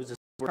with those is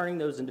we're turning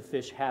those into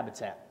fish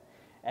habitat.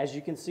 As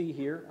you can see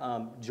here,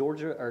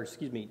 Georgia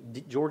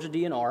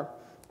DNR,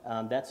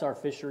 that's our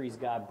fisheries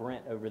guy,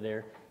 Brent, over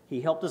there.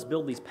 He helped us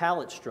build these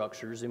pallet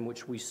structures in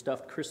which we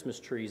stuffed Christmas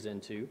trees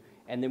into,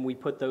 and then we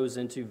put those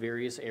into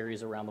various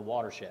areas around the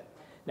watershed.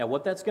 Now,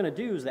 what that's going to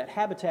do is that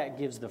habitat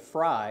gives the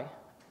fry,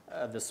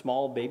 the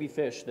small baby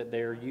fish that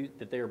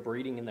they're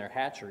breeding in their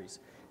hatcheries,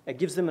 it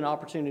gives them an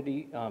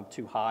opportunity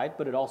to hide,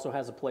 but it also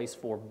has a place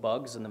for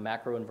bugs and the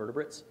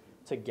macroinvertebrates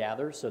to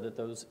gather so that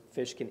those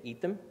fish can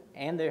eat them,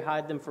 and they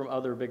hide them from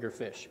other bigger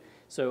fish.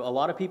 So a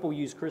lot of people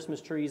use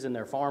Christmas trees in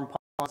their farm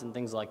ponds and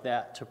things like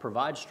that to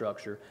provide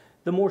structure.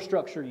 The more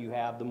structure you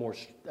have, the more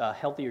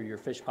healthier your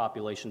fish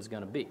population is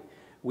going to be.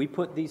 We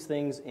put these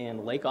things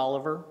in Lake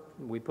Oliver.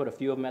 We put a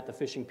few of them at the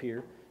fishing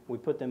pier. We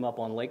put them up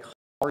on Lake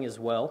Harding as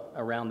well,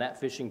 around that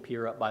fishing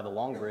pier up by the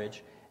Long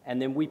Bridge.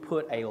 And then we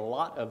put a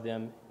lot of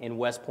them in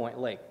West Point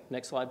Lake.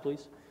 Next slide,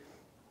 please.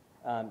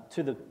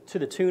 To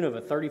the tune of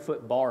a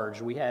 30-foot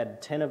barge, we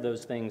had 10 of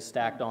those things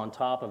stacked on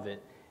top of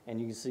it. And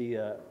you can see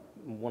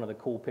one of the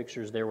cool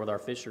pictures there with our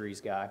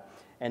fisheries guy.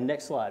 And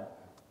next slide.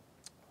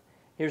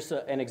 Here's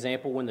an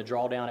example when the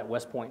drawdown at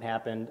West Point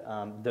happened.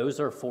 Those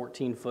are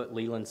 14-foot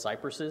Leland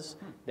cypresses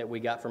that we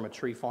got from a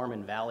tree farm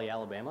in Valley,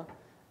 Alabama.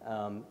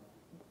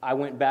 I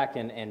went back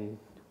and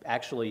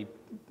actually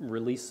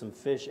released some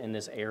fish in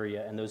this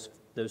area, and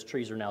those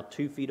trees are now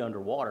 2 feet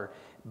underwater,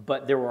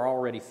 but there were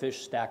already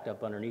fish stacked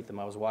up underneath them.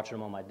 I was watching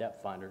them on my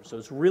depth finder. So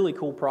it's a really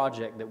cool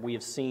project that we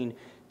have seen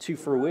to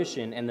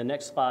fruition, and the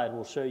next slide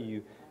will show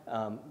you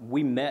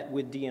we met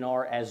with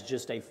DNR as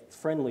just a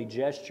friendly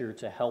gesture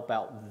to help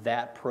out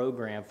that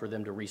program for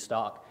them to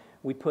restock.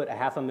 We put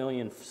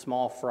 500,000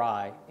 small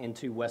fry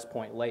into West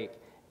Point Lake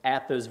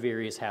at those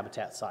various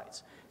habitat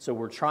sites. So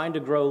we're trying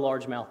to grow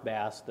largemouth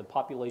bass. The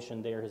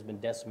population there has been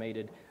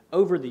decimated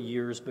over the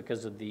years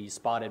because of the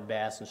spotted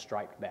bass and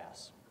striped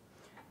bass.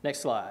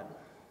 Next slide.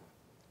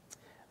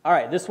 All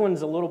right, this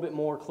one's a little bit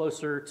more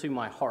closer to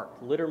my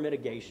heart, litter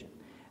mitigation.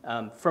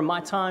 From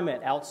my time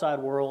at Outside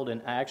World,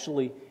 and I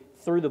actually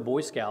through the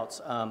Boy Scouts,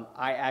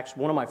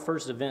 one of my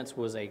first events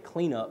was a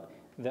cleanup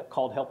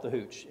called Help the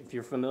Hooch. If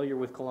you're familiar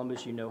with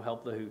Columbus, you know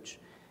Help the Hooch.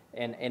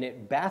 And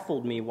it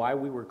baffled me why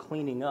we were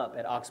cleaning up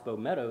at Oxbow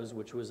Meadows,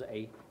 which was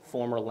a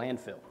former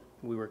landfill.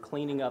 We were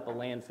cleaning up a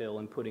landfill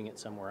and putting it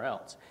somewhere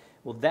else.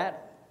 Well,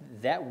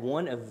 that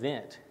one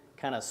event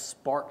kind of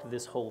sparked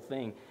this whole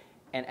thing.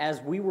 And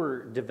as we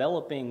were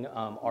developing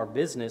our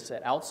business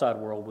at Outside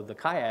World with the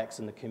kayaks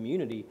in the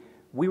community,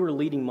 we were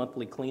leading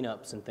monthly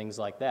cleanups and things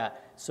like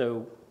that.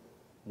 So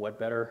what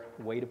better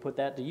way to put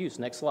that to use?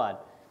 Next slide.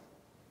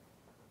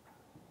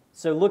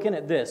 So looking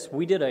at this,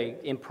 we did an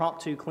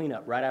impromptu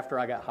cleanup right after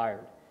I got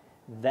hired.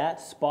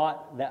 That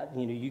spot,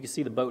 you can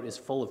see the boat is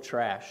full of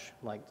trash,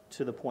 like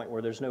to the point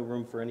where there's no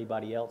room for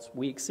anybody else.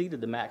 We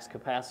exceeded the max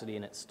capacity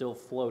and it still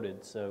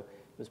floated, so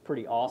it was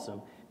pretty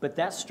awesome. But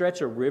that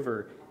stretch of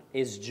river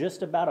is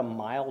just about a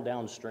mile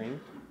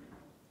downstream,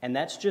 and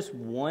that's just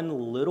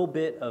one little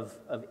bit of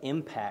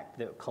impact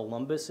that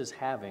Columbus is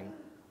having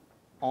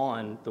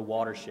on the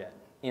watershed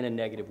in a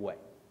negative way.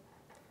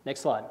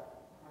 Next slide.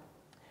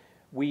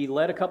 We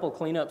led a couple of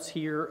cleanups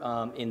here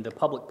in the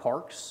public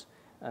parks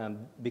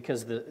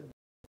because the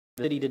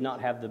city did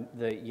not have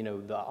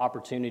the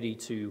opportunity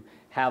to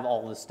have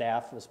all the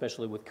staff,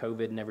 especially with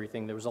COVID and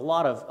everything. There was a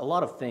lot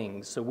of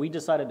things, so we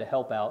decided to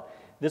help out.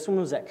 This one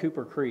was at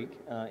Cooper Creek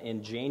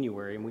in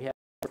January, and we had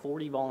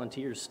 40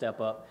 volunteers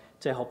step up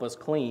to help us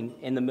clean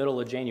in the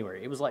middle of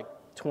January. It was like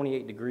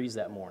 28 degrees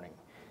that morning.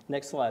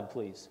 Next slide,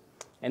 please.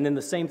 And then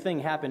the same thing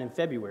happened in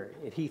February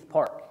at Heath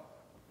Park.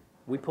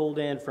 We pulled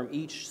in from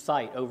each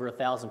site over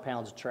 1,000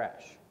 pounds of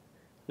trash.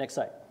 Next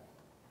site.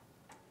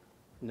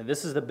 Now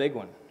this is the big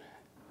one.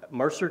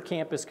 Mercer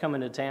campus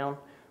coming to town.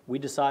 We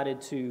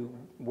decided to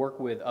work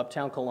with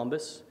Uptown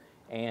Columbus,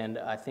 and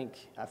I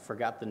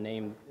forgot the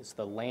name. It's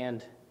the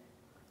land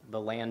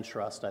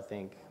trust, I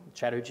think.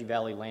 Chattahoochee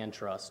Valley Land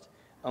Trust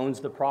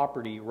owns the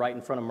property right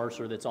in front of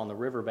Mercer that's on the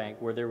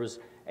riverbank, where there was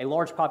a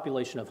large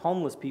population of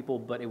homeless people,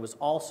 but it was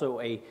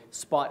also a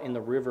spot in the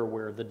river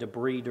where the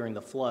debris during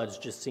the floods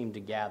just seemed to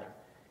gather.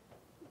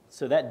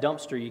 So that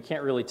dumpster, you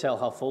can't really tell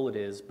how full it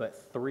is,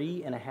 but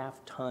 3.5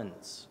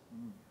 tons.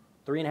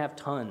 3.5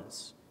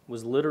 tons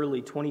was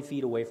literally 20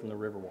 feet away from the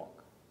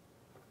Riverwalk.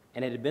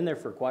 And it had been there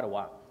for quite a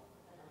while.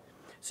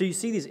 So you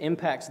see these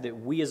impacts that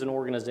we as an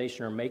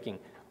organization are making.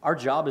 Our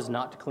job is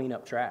not to clean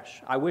up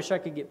trash. I wish I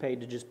could get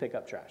paid to just pick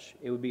up trash.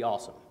 It would be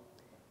awesome.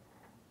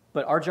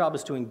 But our job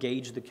is to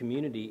engage the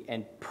community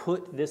and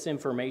put this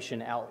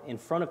information out in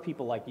front of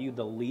people like you,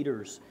 the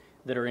leaders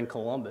that are in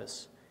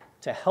Columbus,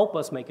 to help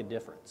us make a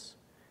difference.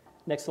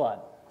 Next slide.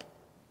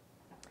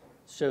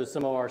 Shows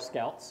some of our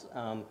scouts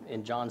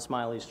in John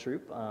Smiley's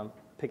troop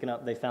picking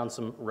up. They found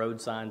some road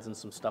signs and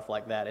some stuff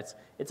like that.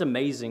 It's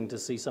amazing to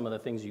see some of the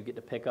things you get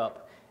to pick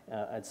up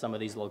at some of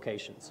these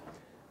locations.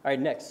 All right,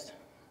 next.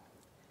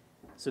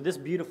 So this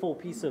beautiful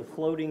piece of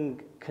floating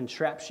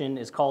contraption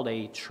is called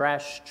a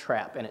trash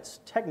trap, and its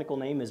technical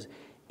name is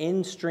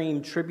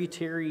in-stream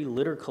tributary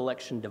litter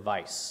collection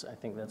device. I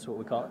think that's what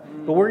we call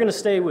it. But we're going to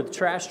stay with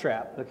trash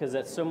trap because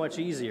that's so much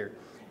easier.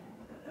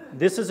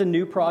 This is a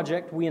new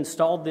project. We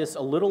installed this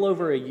a little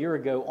over a year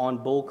ago on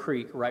Bull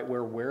Creek, right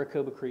where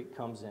Maricopa Creek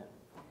comes in.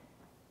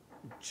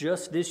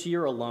 Just this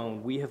year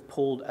alone, we have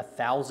pulled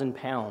 1,000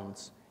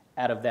 pounds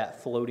out of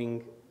that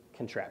floating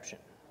contraption.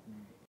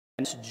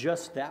 And it's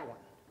just that one.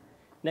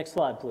 Next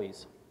slide,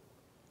 please.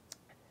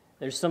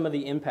 There's some of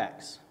the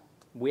impacts.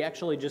 We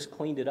actually just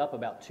cleaned it up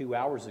about 2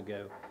 hours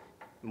ago.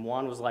 And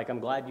Juan was like, I'm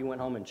glad you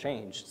went home and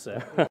changed.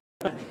 So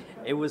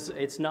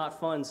it's not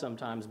fun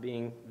sometimes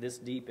being this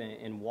deep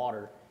in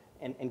water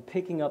and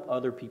picking up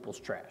other people's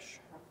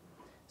trash.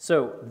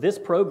 So this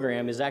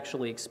program is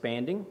actually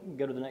expanding.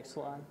 Go to the next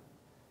slide.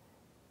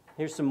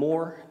 Here's some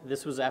more.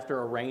 This was after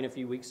a rain a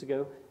few weeks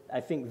ago. I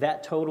think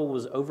that total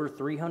was over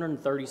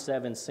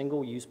 337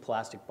 single-use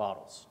plastic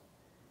bottles.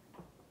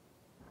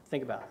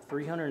 Think about it,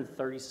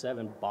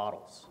 337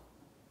 bottles.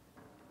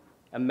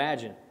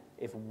 Imagine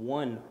if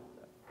one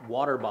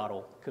water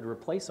bottle could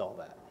replace all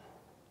that.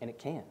 And it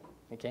can.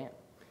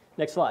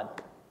 Next slide.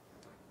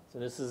 So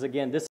this is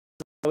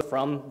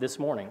from this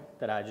morning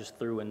that I just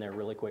threw in there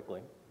really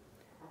quickly.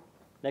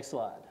 Next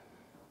slide.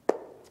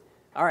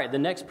 All right, the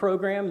next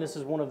program, this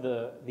is one of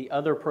the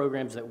other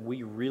programs that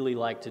we really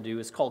like to do.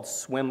 It's called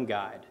Swim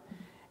Guide.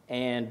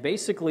 And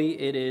basically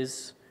it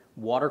is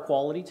water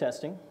quality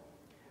testing.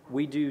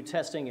 We do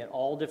testing at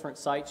all different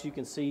sites. You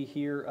can see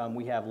here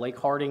we have Lake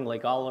Harding,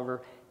 Lake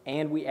Oliver,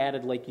 and we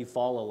added Lake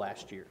Eufaula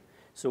last year.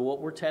 So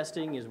what we're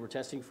testing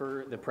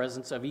for the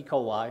presence of E.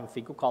 coli and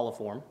fecal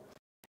coliform.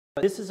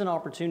 But this is an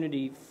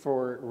opportunity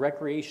for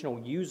recreational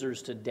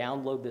users to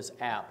download this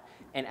app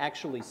and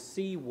actually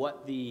see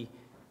what the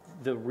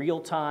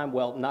real-time,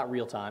 well, not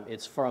real-time,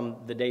 it's from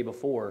the day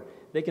before.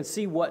 They can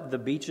see what the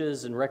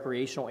beaches and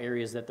recreational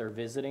areas that they're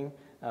visiting,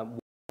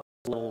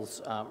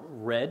 levels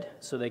red,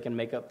 so they can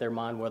make up their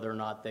mind whether or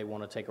not they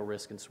want to take a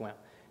risk and swim.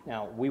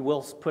 Now, we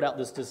will put out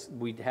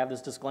we have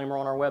this disclaimer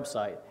on our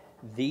website.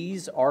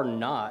 These are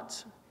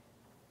not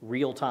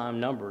real-time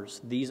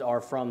numbers. These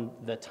are from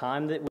the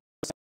time that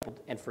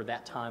and for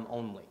that time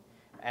only.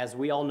 As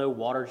we all know,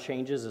 water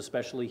changes,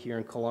 especially here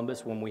in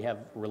Columbus when we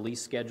have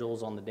release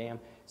schedules on the dam.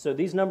 So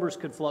these numbers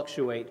could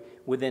fluctuate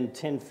within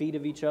 10 feet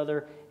of each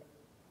other.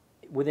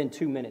 Within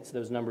 2 minutes,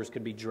 those numbers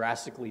could be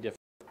drastically different.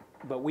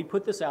 But we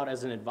put this out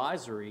as an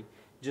advisory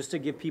just to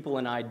give people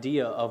an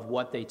idea of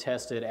what they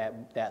tested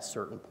at that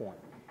certain point.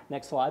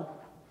 Next slide.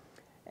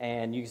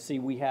 And you can see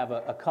we have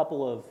a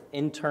couple of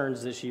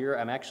interns this year.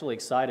 I'm actually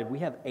excited. We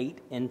have 8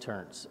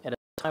 interns at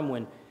a time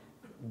when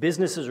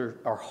businesses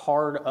are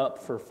hard up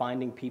for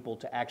finding people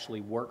to actually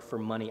work for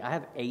money. I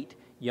have 8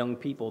 young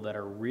people that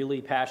are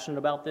really passionate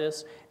about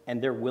this,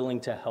 and they're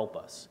willing to help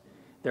us.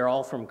 They're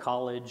all from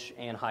college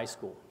and high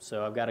school,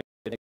 so I've got a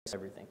good mix of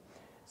everything.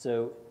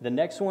 So the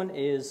next one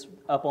is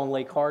up on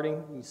Lake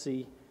Harding. You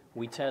see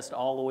we test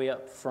all the way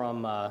up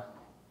from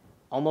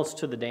almost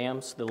to the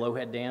dams, the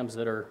Lowhead dams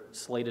that are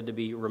slated to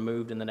be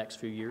removed in the next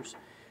few years.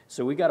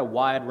 So we got a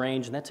wide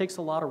range, and that takes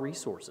a lot of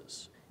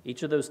resources.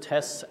 Each of those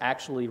tests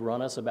actually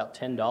run us about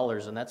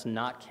 $10, and that's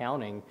not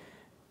counting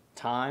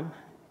time,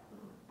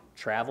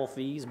 travel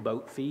fees,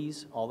 boat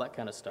fees, all that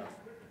kind of stuff.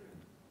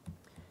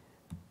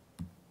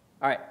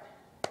 All right,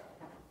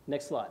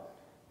 next slide.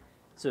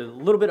 So a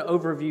little bit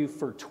of overview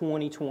for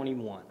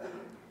 2021.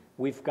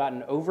 We've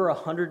gotten over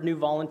 100 new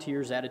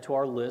volunteers added to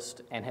our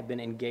list and have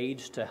been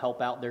engaged to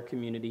help out their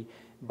community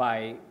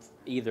by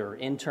either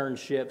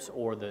internships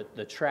or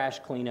the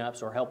trash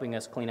cleanups or helping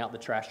us clean out the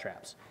trash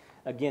traps.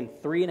 Again,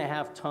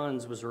 3.5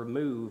 tons was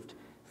removed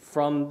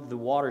from the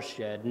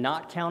watershed,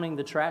 not counting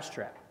the trash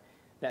trap.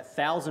 That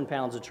 1,000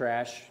 pounds of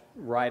trash,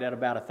 right at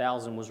about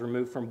 1,000, was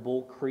removed from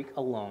Bull Creek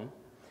alone.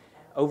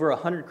 Over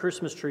 100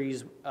 Christmas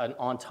trees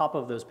on top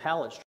of those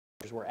pallet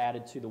structures were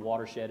added to the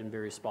watershed in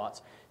various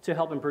spots to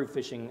help improve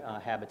fishing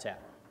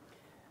habitat.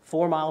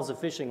 4 miles of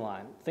fishing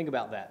line. Think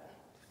about that.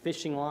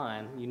 Fishing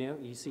line, you know,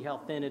 you see how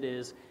thin it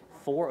is.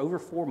 Over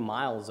 4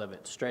 miles of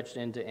it stretched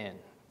end to end.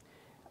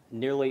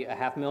 Nearly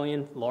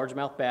 500,000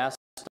 largemouth bass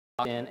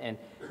in, and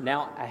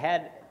now I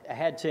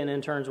had 10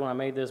 interns when I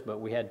made this, but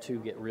we had 2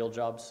 get real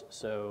jobs,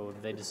 so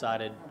they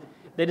decided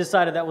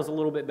that was a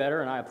little bit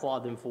better, and I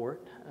applaud them for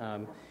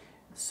it.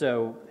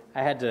 So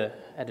I had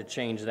to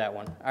change that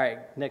one. All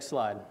right, next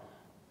slide.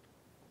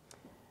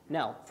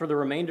 Now, for the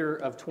remainder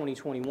of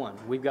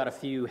 2021, we've got a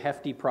few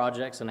hefty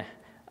projects and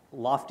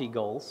lofty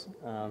goals.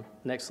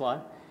 Next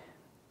slide.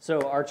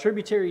 So our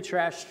tributary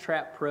trash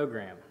trap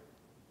program,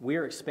 we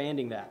are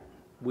expanding that.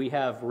 We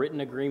have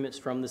written agreements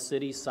from the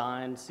city,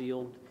 signed,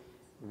 sealed,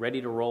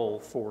 ready to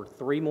roll for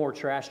 3 more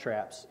trash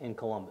traps in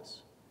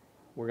Columbus.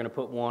 We're going to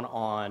put one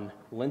on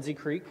Lindsay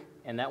Creek,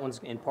 and that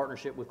one's in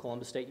partnership with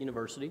Columbus State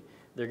University.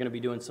 They're going to be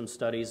doing some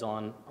studies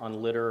on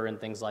litter and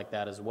things like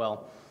that as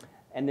well.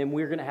 And then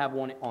we're going to have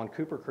one on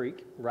Cooper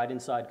Creek, right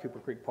inside Cooper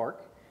Creek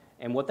Park.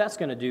 And what that's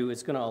going to do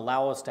is going to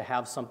allow us to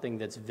have something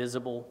that's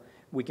visible.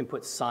 We can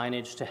put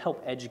signage to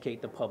help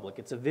educate the public.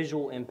 It's a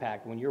visual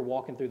impact when you're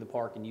walking through the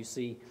park and you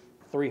see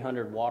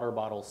 300 water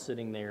bottles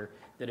sitting there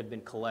that have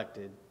been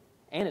collected,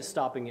 and it's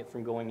stopping it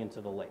from going into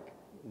the lake,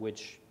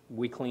 which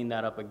we cleaned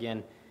that up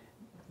again.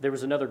 There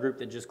was another group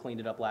that just cleaned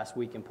it up last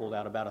week and pulled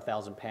out about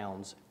 1,000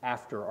 pounds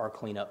after our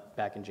cleanup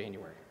back in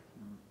January.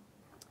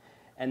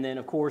 And then,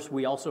 of course,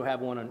 we also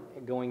have one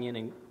going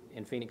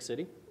in Phoenix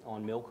City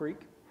on Mill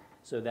Creek.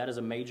 So that is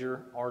a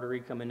major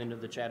artery coming into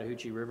the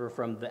Chattahoochee River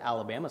from the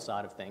Alabama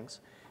side of things.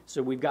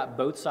 So we've got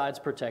both sides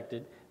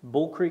protected.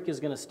 Bull Creek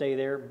is going to stay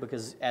there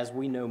because, as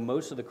we know,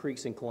 most of the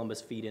creeks in Columbus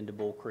feed into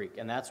Bull Creek,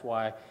 and that's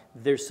why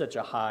there's such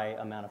a high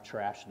amount of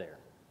trash there.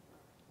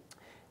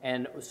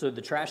 And so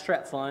the Trash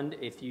Trap Fund,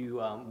 if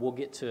you, we'll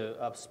get to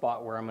a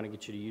spot where I'm going to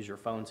get you to use your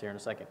phones here in a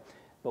second,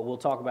 but we'll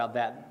talk about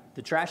that.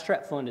 The Trash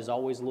Trap Fund is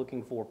always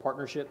looking for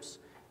partnerships.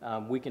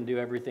 We can do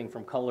everything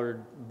from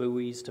colored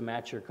buoys to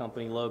match your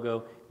company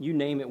logo. You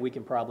name it, we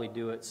can probably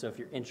do it. So if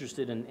you're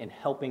interested in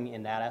helping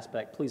in that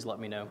aspect, please let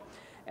me know.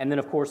 And then,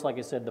 of course, like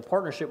I said, the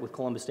partnership with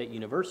Columbus State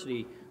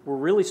University, we're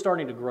really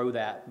starting to grow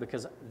that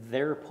because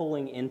they're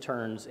pulling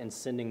interns and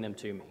sending them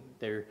to me.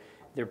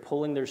 They're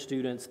pulling their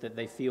students that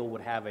they feel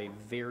would have a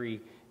very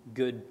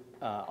good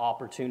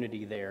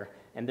opportunity there,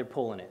 and they're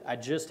pulling it. I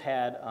just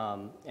had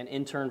an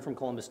intern from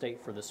Columbus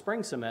State for the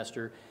spring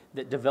semester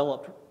that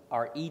developed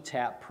our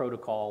ETAP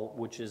protocol,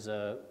 which is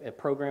a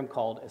program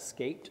called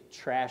Escaped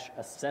Trash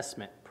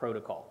Assessment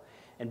Protocol.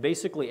 And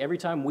basically, every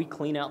time we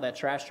clean out that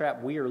trash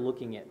trap, we are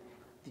looking at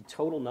the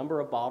total number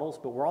of bottles,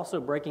 but we're also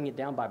breaking it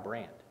down by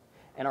brand.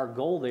 And our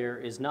goal there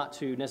is not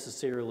to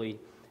necessarily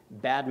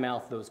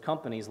badmouth those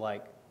companies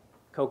like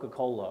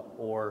Coca-Cola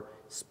or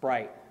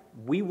Sprite.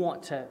 We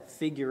want to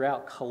figure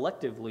out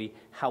collectively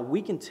how we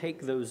can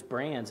take those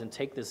brands and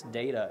take this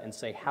data and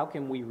say, how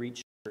can we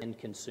reach the end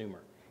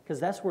consumer? Because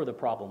that's where the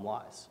problem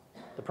lies.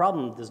 The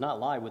problem does not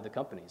lie with the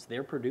companies.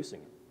 They're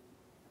producing it.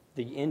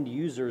 The end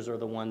users are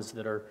the ones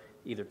that are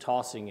either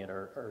tossing it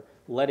or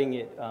letting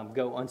it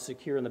go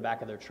unsecure in the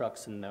back of their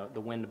trucks and the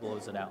wind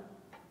blows it out.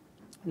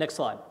 Next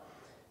slide.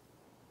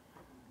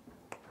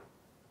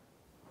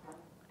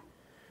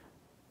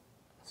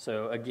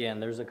 So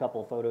again, there's a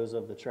couple of photos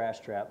of the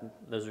trash trap.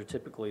 Those are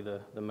typically the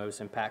most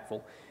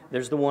impactful.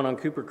 There's the one on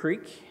Cooper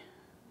Creek,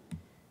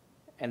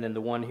 and then the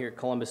one here at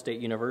Columbus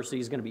State University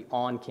is going to be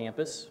on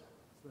campus.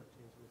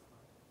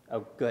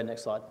 Oh, go ahead,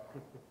 next slide.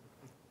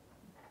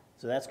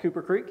 So that's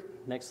Cooper Creek.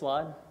 Next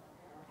slide.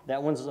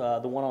 That one's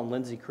the one on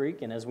Lindsay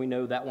Creek, and as we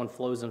know, that one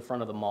flows in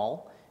front of the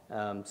mall.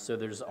 So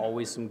there's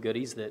always some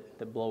goodies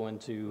that blow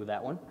into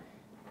that one.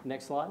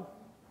 Next slide.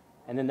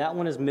 And then that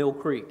one is Mill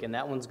Creek, and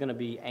that one's going to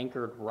be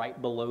anchored right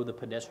below the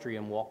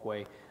pedestrian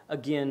walkway,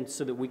 again,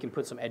 so that we can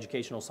put some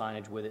educational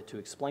signage with it to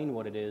explain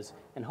what it is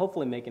and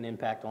hopefully make an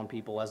impact on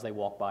people as they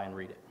walk by and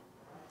read it.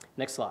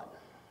 Next slide.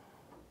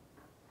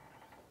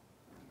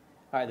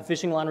 All right, the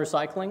fishing line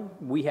recycling,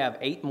 we have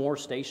 8 more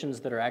stations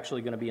that are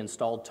actually going to be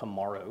installed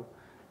tomorrow.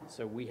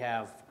 So we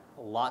have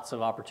lots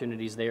of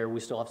opportunities there. We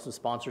still have some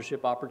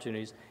sponsorship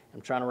opportunities.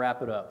 I'm trying to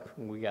wrap it up.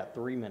 We got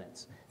 3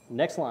 minutes.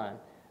 Next line.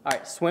 All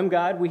right, swim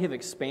guide, we have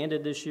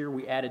expanded this year.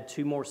 We added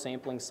 2 more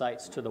sampling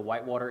sites to the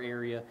whitewater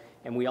area,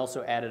 and we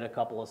also added a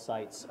couple of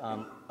sites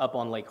up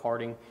on Lake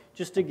Harding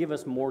just to give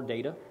us more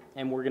data,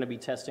 and we're going to be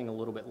testing a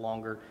little bit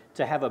longer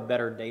to have a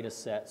better data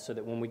set so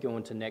that when we go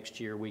into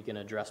next year, we can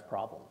address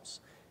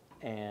problems.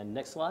 And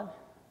next slide.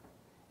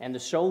 And the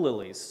shoal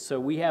lilies. So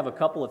we have a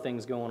couple of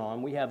things going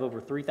on. We have over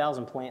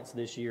 3,000 plants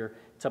this year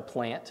to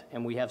plant,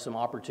 and we have some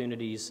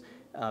opportunities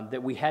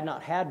that we had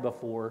not had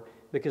before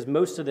because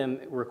most of them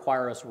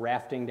require us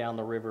rafting down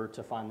the river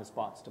to find the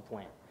spots to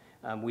plant.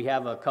 We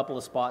have a couple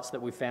of spots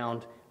that we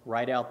found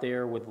right out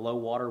there with low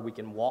water. We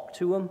can walk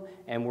to them,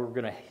 and we're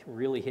going to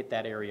really hit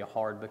that area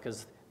hard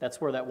because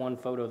that's where that one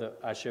photo that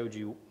I showed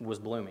you was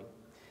blooming.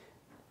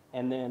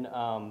 And then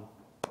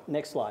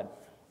next slide.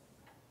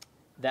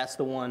 That's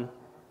the one,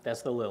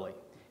 that's the lily.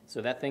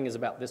 So that thing is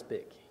about this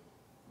big.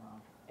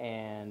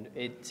 And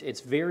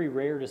it's very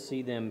rare to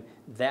see them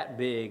that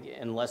big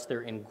unless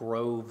they're in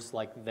groves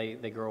like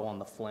they grow on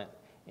the Flint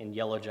in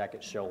yellow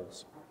jacket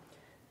shoals.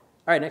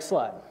 All right, next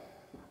slide.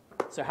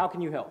 So how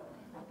can you help?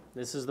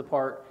 This is the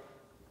part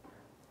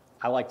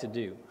I like to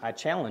do. I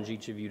challenge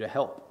each of you to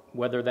help,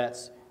 whether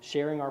that's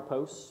sharing our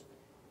posts,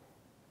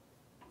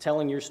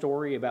 telling your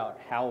story about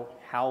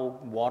how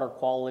water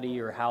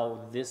quality or how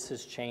this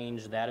has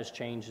changed, that has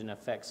changed and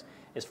affects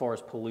as far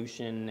as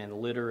pollution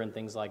and litter and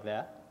things like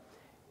that.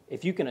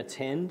 If you can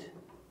attend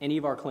any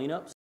of our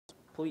cleanups,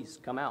 please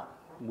come out.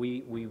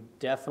 We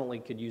definitely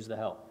could use the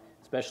help,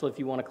 especially if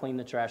you want to clean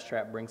the trash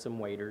trap, bring some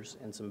waders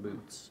and some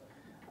boots.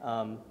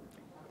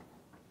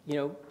 You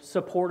know,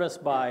 support us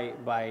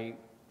by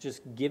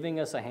just giving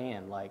us a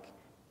hand, like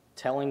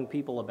telling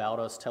people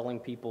about us, telling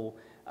people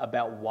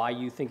about why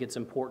you think it's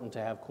important to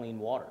have clean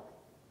water.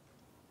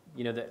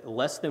 You know, that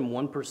less than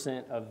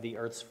 1% of the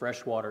Earth's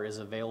fresh water is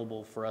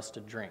available for us to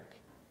drink,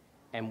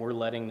 and we're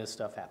letting this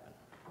stuff happen.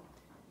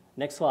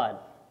 Next slide.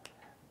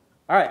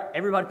 All right,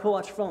 everybody pull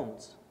out your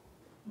phones.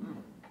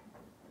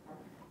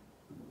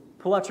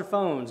 Pull out your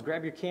phones,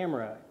 grab your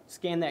camera,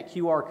 scan that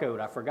QR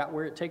code. I forgot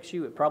where it takes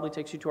you. It probably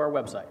takes you to our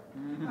website.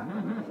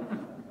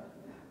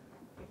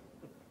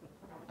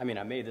 I mean,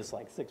 I made this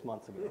like 6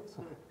 months ago.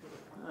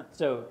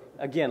 So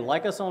again,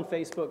 like us on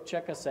Facebook,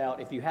 check us out.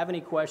 If you have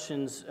any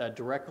questions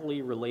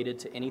directly related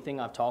to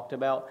anything I've talked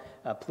about,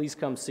 please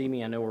come see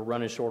me. I know we're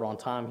running short on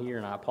time here,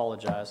 and I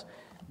apologize,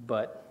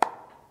 but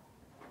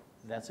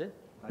that's it.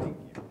 Thank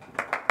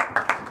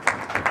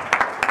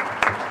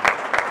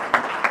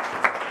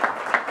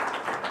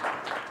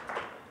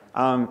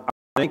you.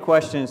 Any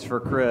questions for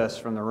Chris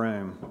from the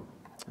room?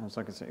 I was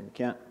looking to see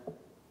Kent.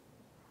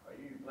 Are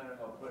you planning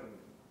on putting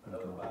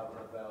another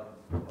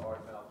 500,000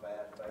 largemouth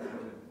bass back in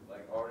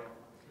Lake Harding?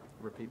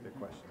 Repeat the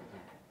question.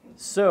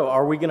 So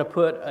are we going to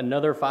put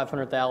another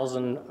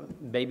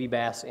 500,000 baby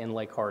bass in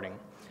Lake Harding?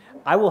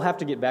 I will have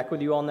to get back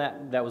with you on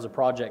that. That was a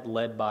project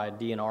led by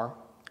DNR.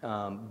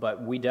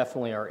 But we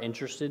definitely are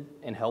interested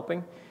in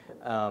helping.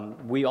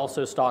 We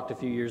also stocked a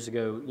few years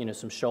ago, you know,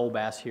 some shoal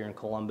bass here in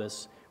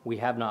Columbus. We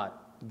have not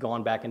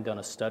gone back and done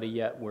a study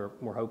yet.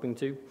 We're hoping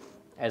to,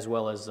 as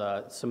well as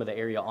some of the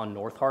area on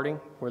North Harding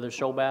where there's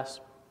shoal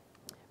bass.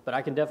 But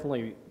I can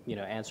definitely, you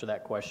know, answer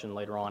that question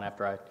later on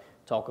after I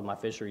talk with my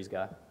fisheries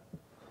guy.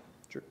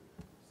 Sure.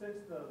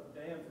 Since the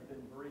dams have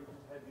been breached,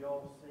 have you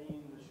all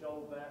seen the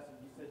shoal bass?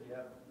 You said you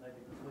haven't maybe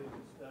completed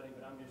the study,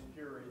 but I'm just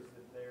curious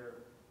if there are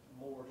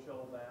more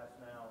shoal bass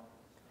now.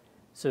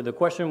 So the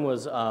question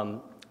was,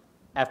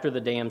 after the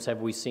dams,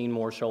 have we seen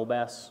more shoal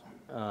bass?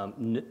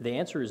 The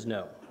answer is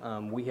no.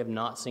 We have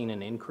not seen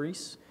an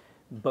increase,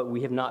 but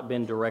we have not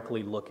been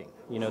directly looking.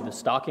 You know, the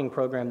stocking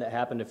program that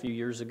happened a few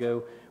years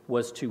ago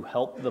was to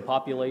help the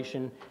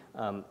population.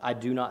 I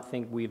do not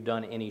think we've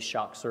done any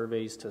shock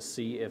surveys to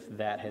see if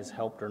that has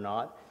helped or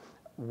not.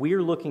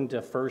 We're looking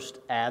to first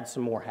add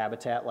some more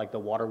habitat like the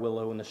water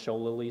willow and the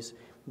shoal lilies,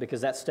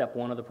 because that's step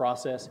one of the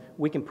process.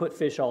 We can put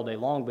fish all day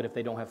long, but if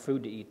they don't have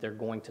food to eat, they're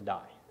going to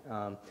die.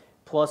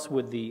 Plus,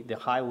 with the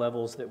high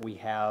levels that we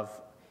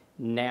have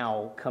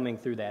now coming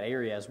through that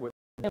area, as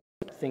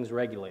things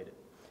regulated.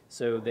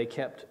 So they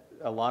kept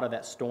a lot of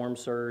that storm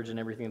surge and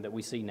everything that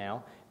we see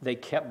now, they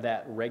kept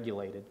that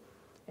regulated.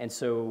 And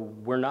so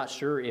we're not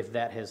sure if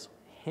that has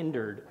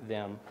hindered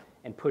them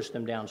and pushed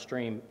them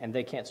downstream, and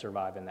they can't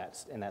survive in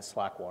that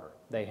slack water.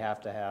 They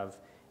have to have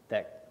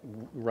that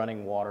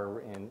running water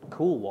and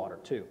cool water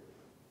too.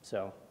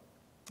 So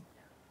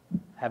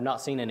have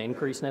not seen an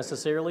increase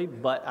necessarily,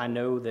 but I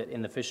know that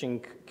in the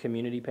fishing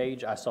community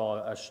page, I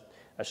saw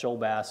a shoal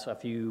bass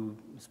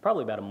it's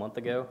probably about a month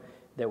ago,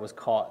 that was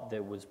caught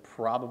that was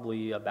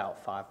probably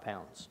about 5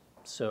 pounds.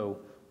 So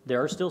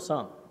there are still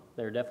some.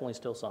 There are definitely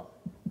still some.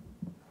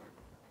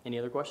 Any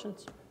other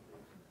questions?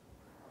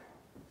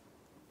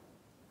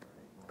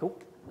 Cool.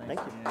 Thank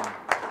you.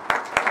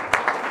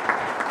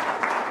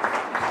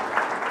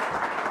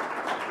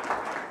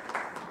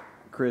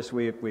 Chris,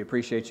 we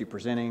appreciate you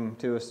presenting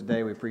to us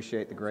today. We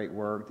appreciate the great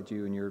work that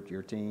you and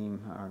your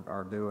team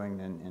are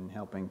doing in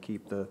helping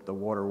keep the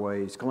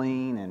waterways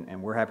clean,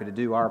 and we're happy to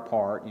do our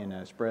part,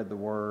 spread the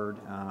word,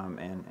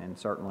 and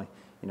certainly,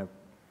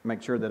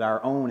 make sure that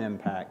our own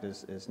impact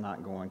is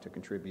not going to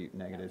contribute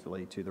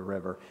negatively to the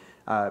river.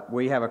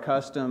 We have a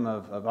custom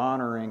of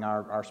honoring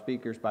our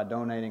speakers by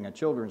donating a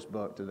children's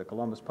book to the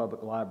Columbus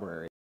Public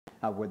Library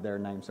with their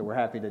name, so we're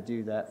happy to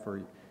do that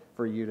for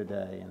you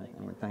today,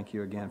 and we thank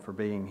you again for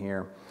being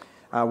here.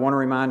 I want to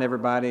remind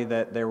everybody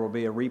that there will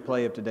be a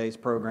replay of today's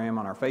program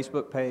on our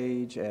Facebook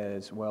page,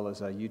 as well as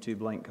a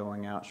YouTube link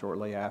going out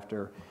shortly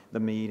after the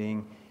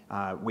meeting.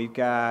 We've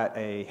got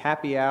a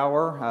happy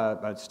hour,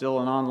 it's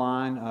still an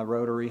online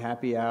Rotary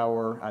happy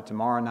hour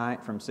tomorrow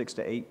night from 6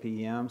 to 8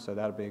 p.m., so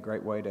that'll be a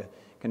great way to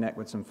connect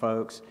with some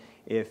folks.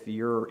 If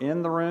you're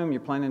in the room,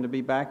 you're planning to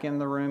be back in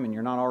the room, and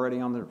you're not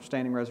already on the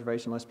standing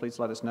reservation list, please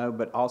let us know.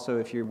 But also,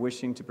 if you're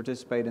wishing to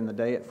participate in the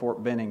day at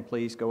Fort Benning,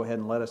 please go ahead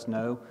and let us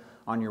know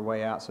on your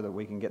way out so that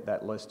we can get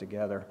that list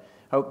together.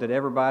 Hope that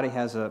everybody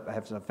has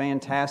a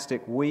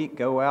fantastic week.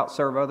 Go out,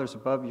 serve others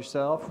above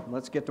yourself.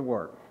 Let's get to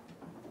work.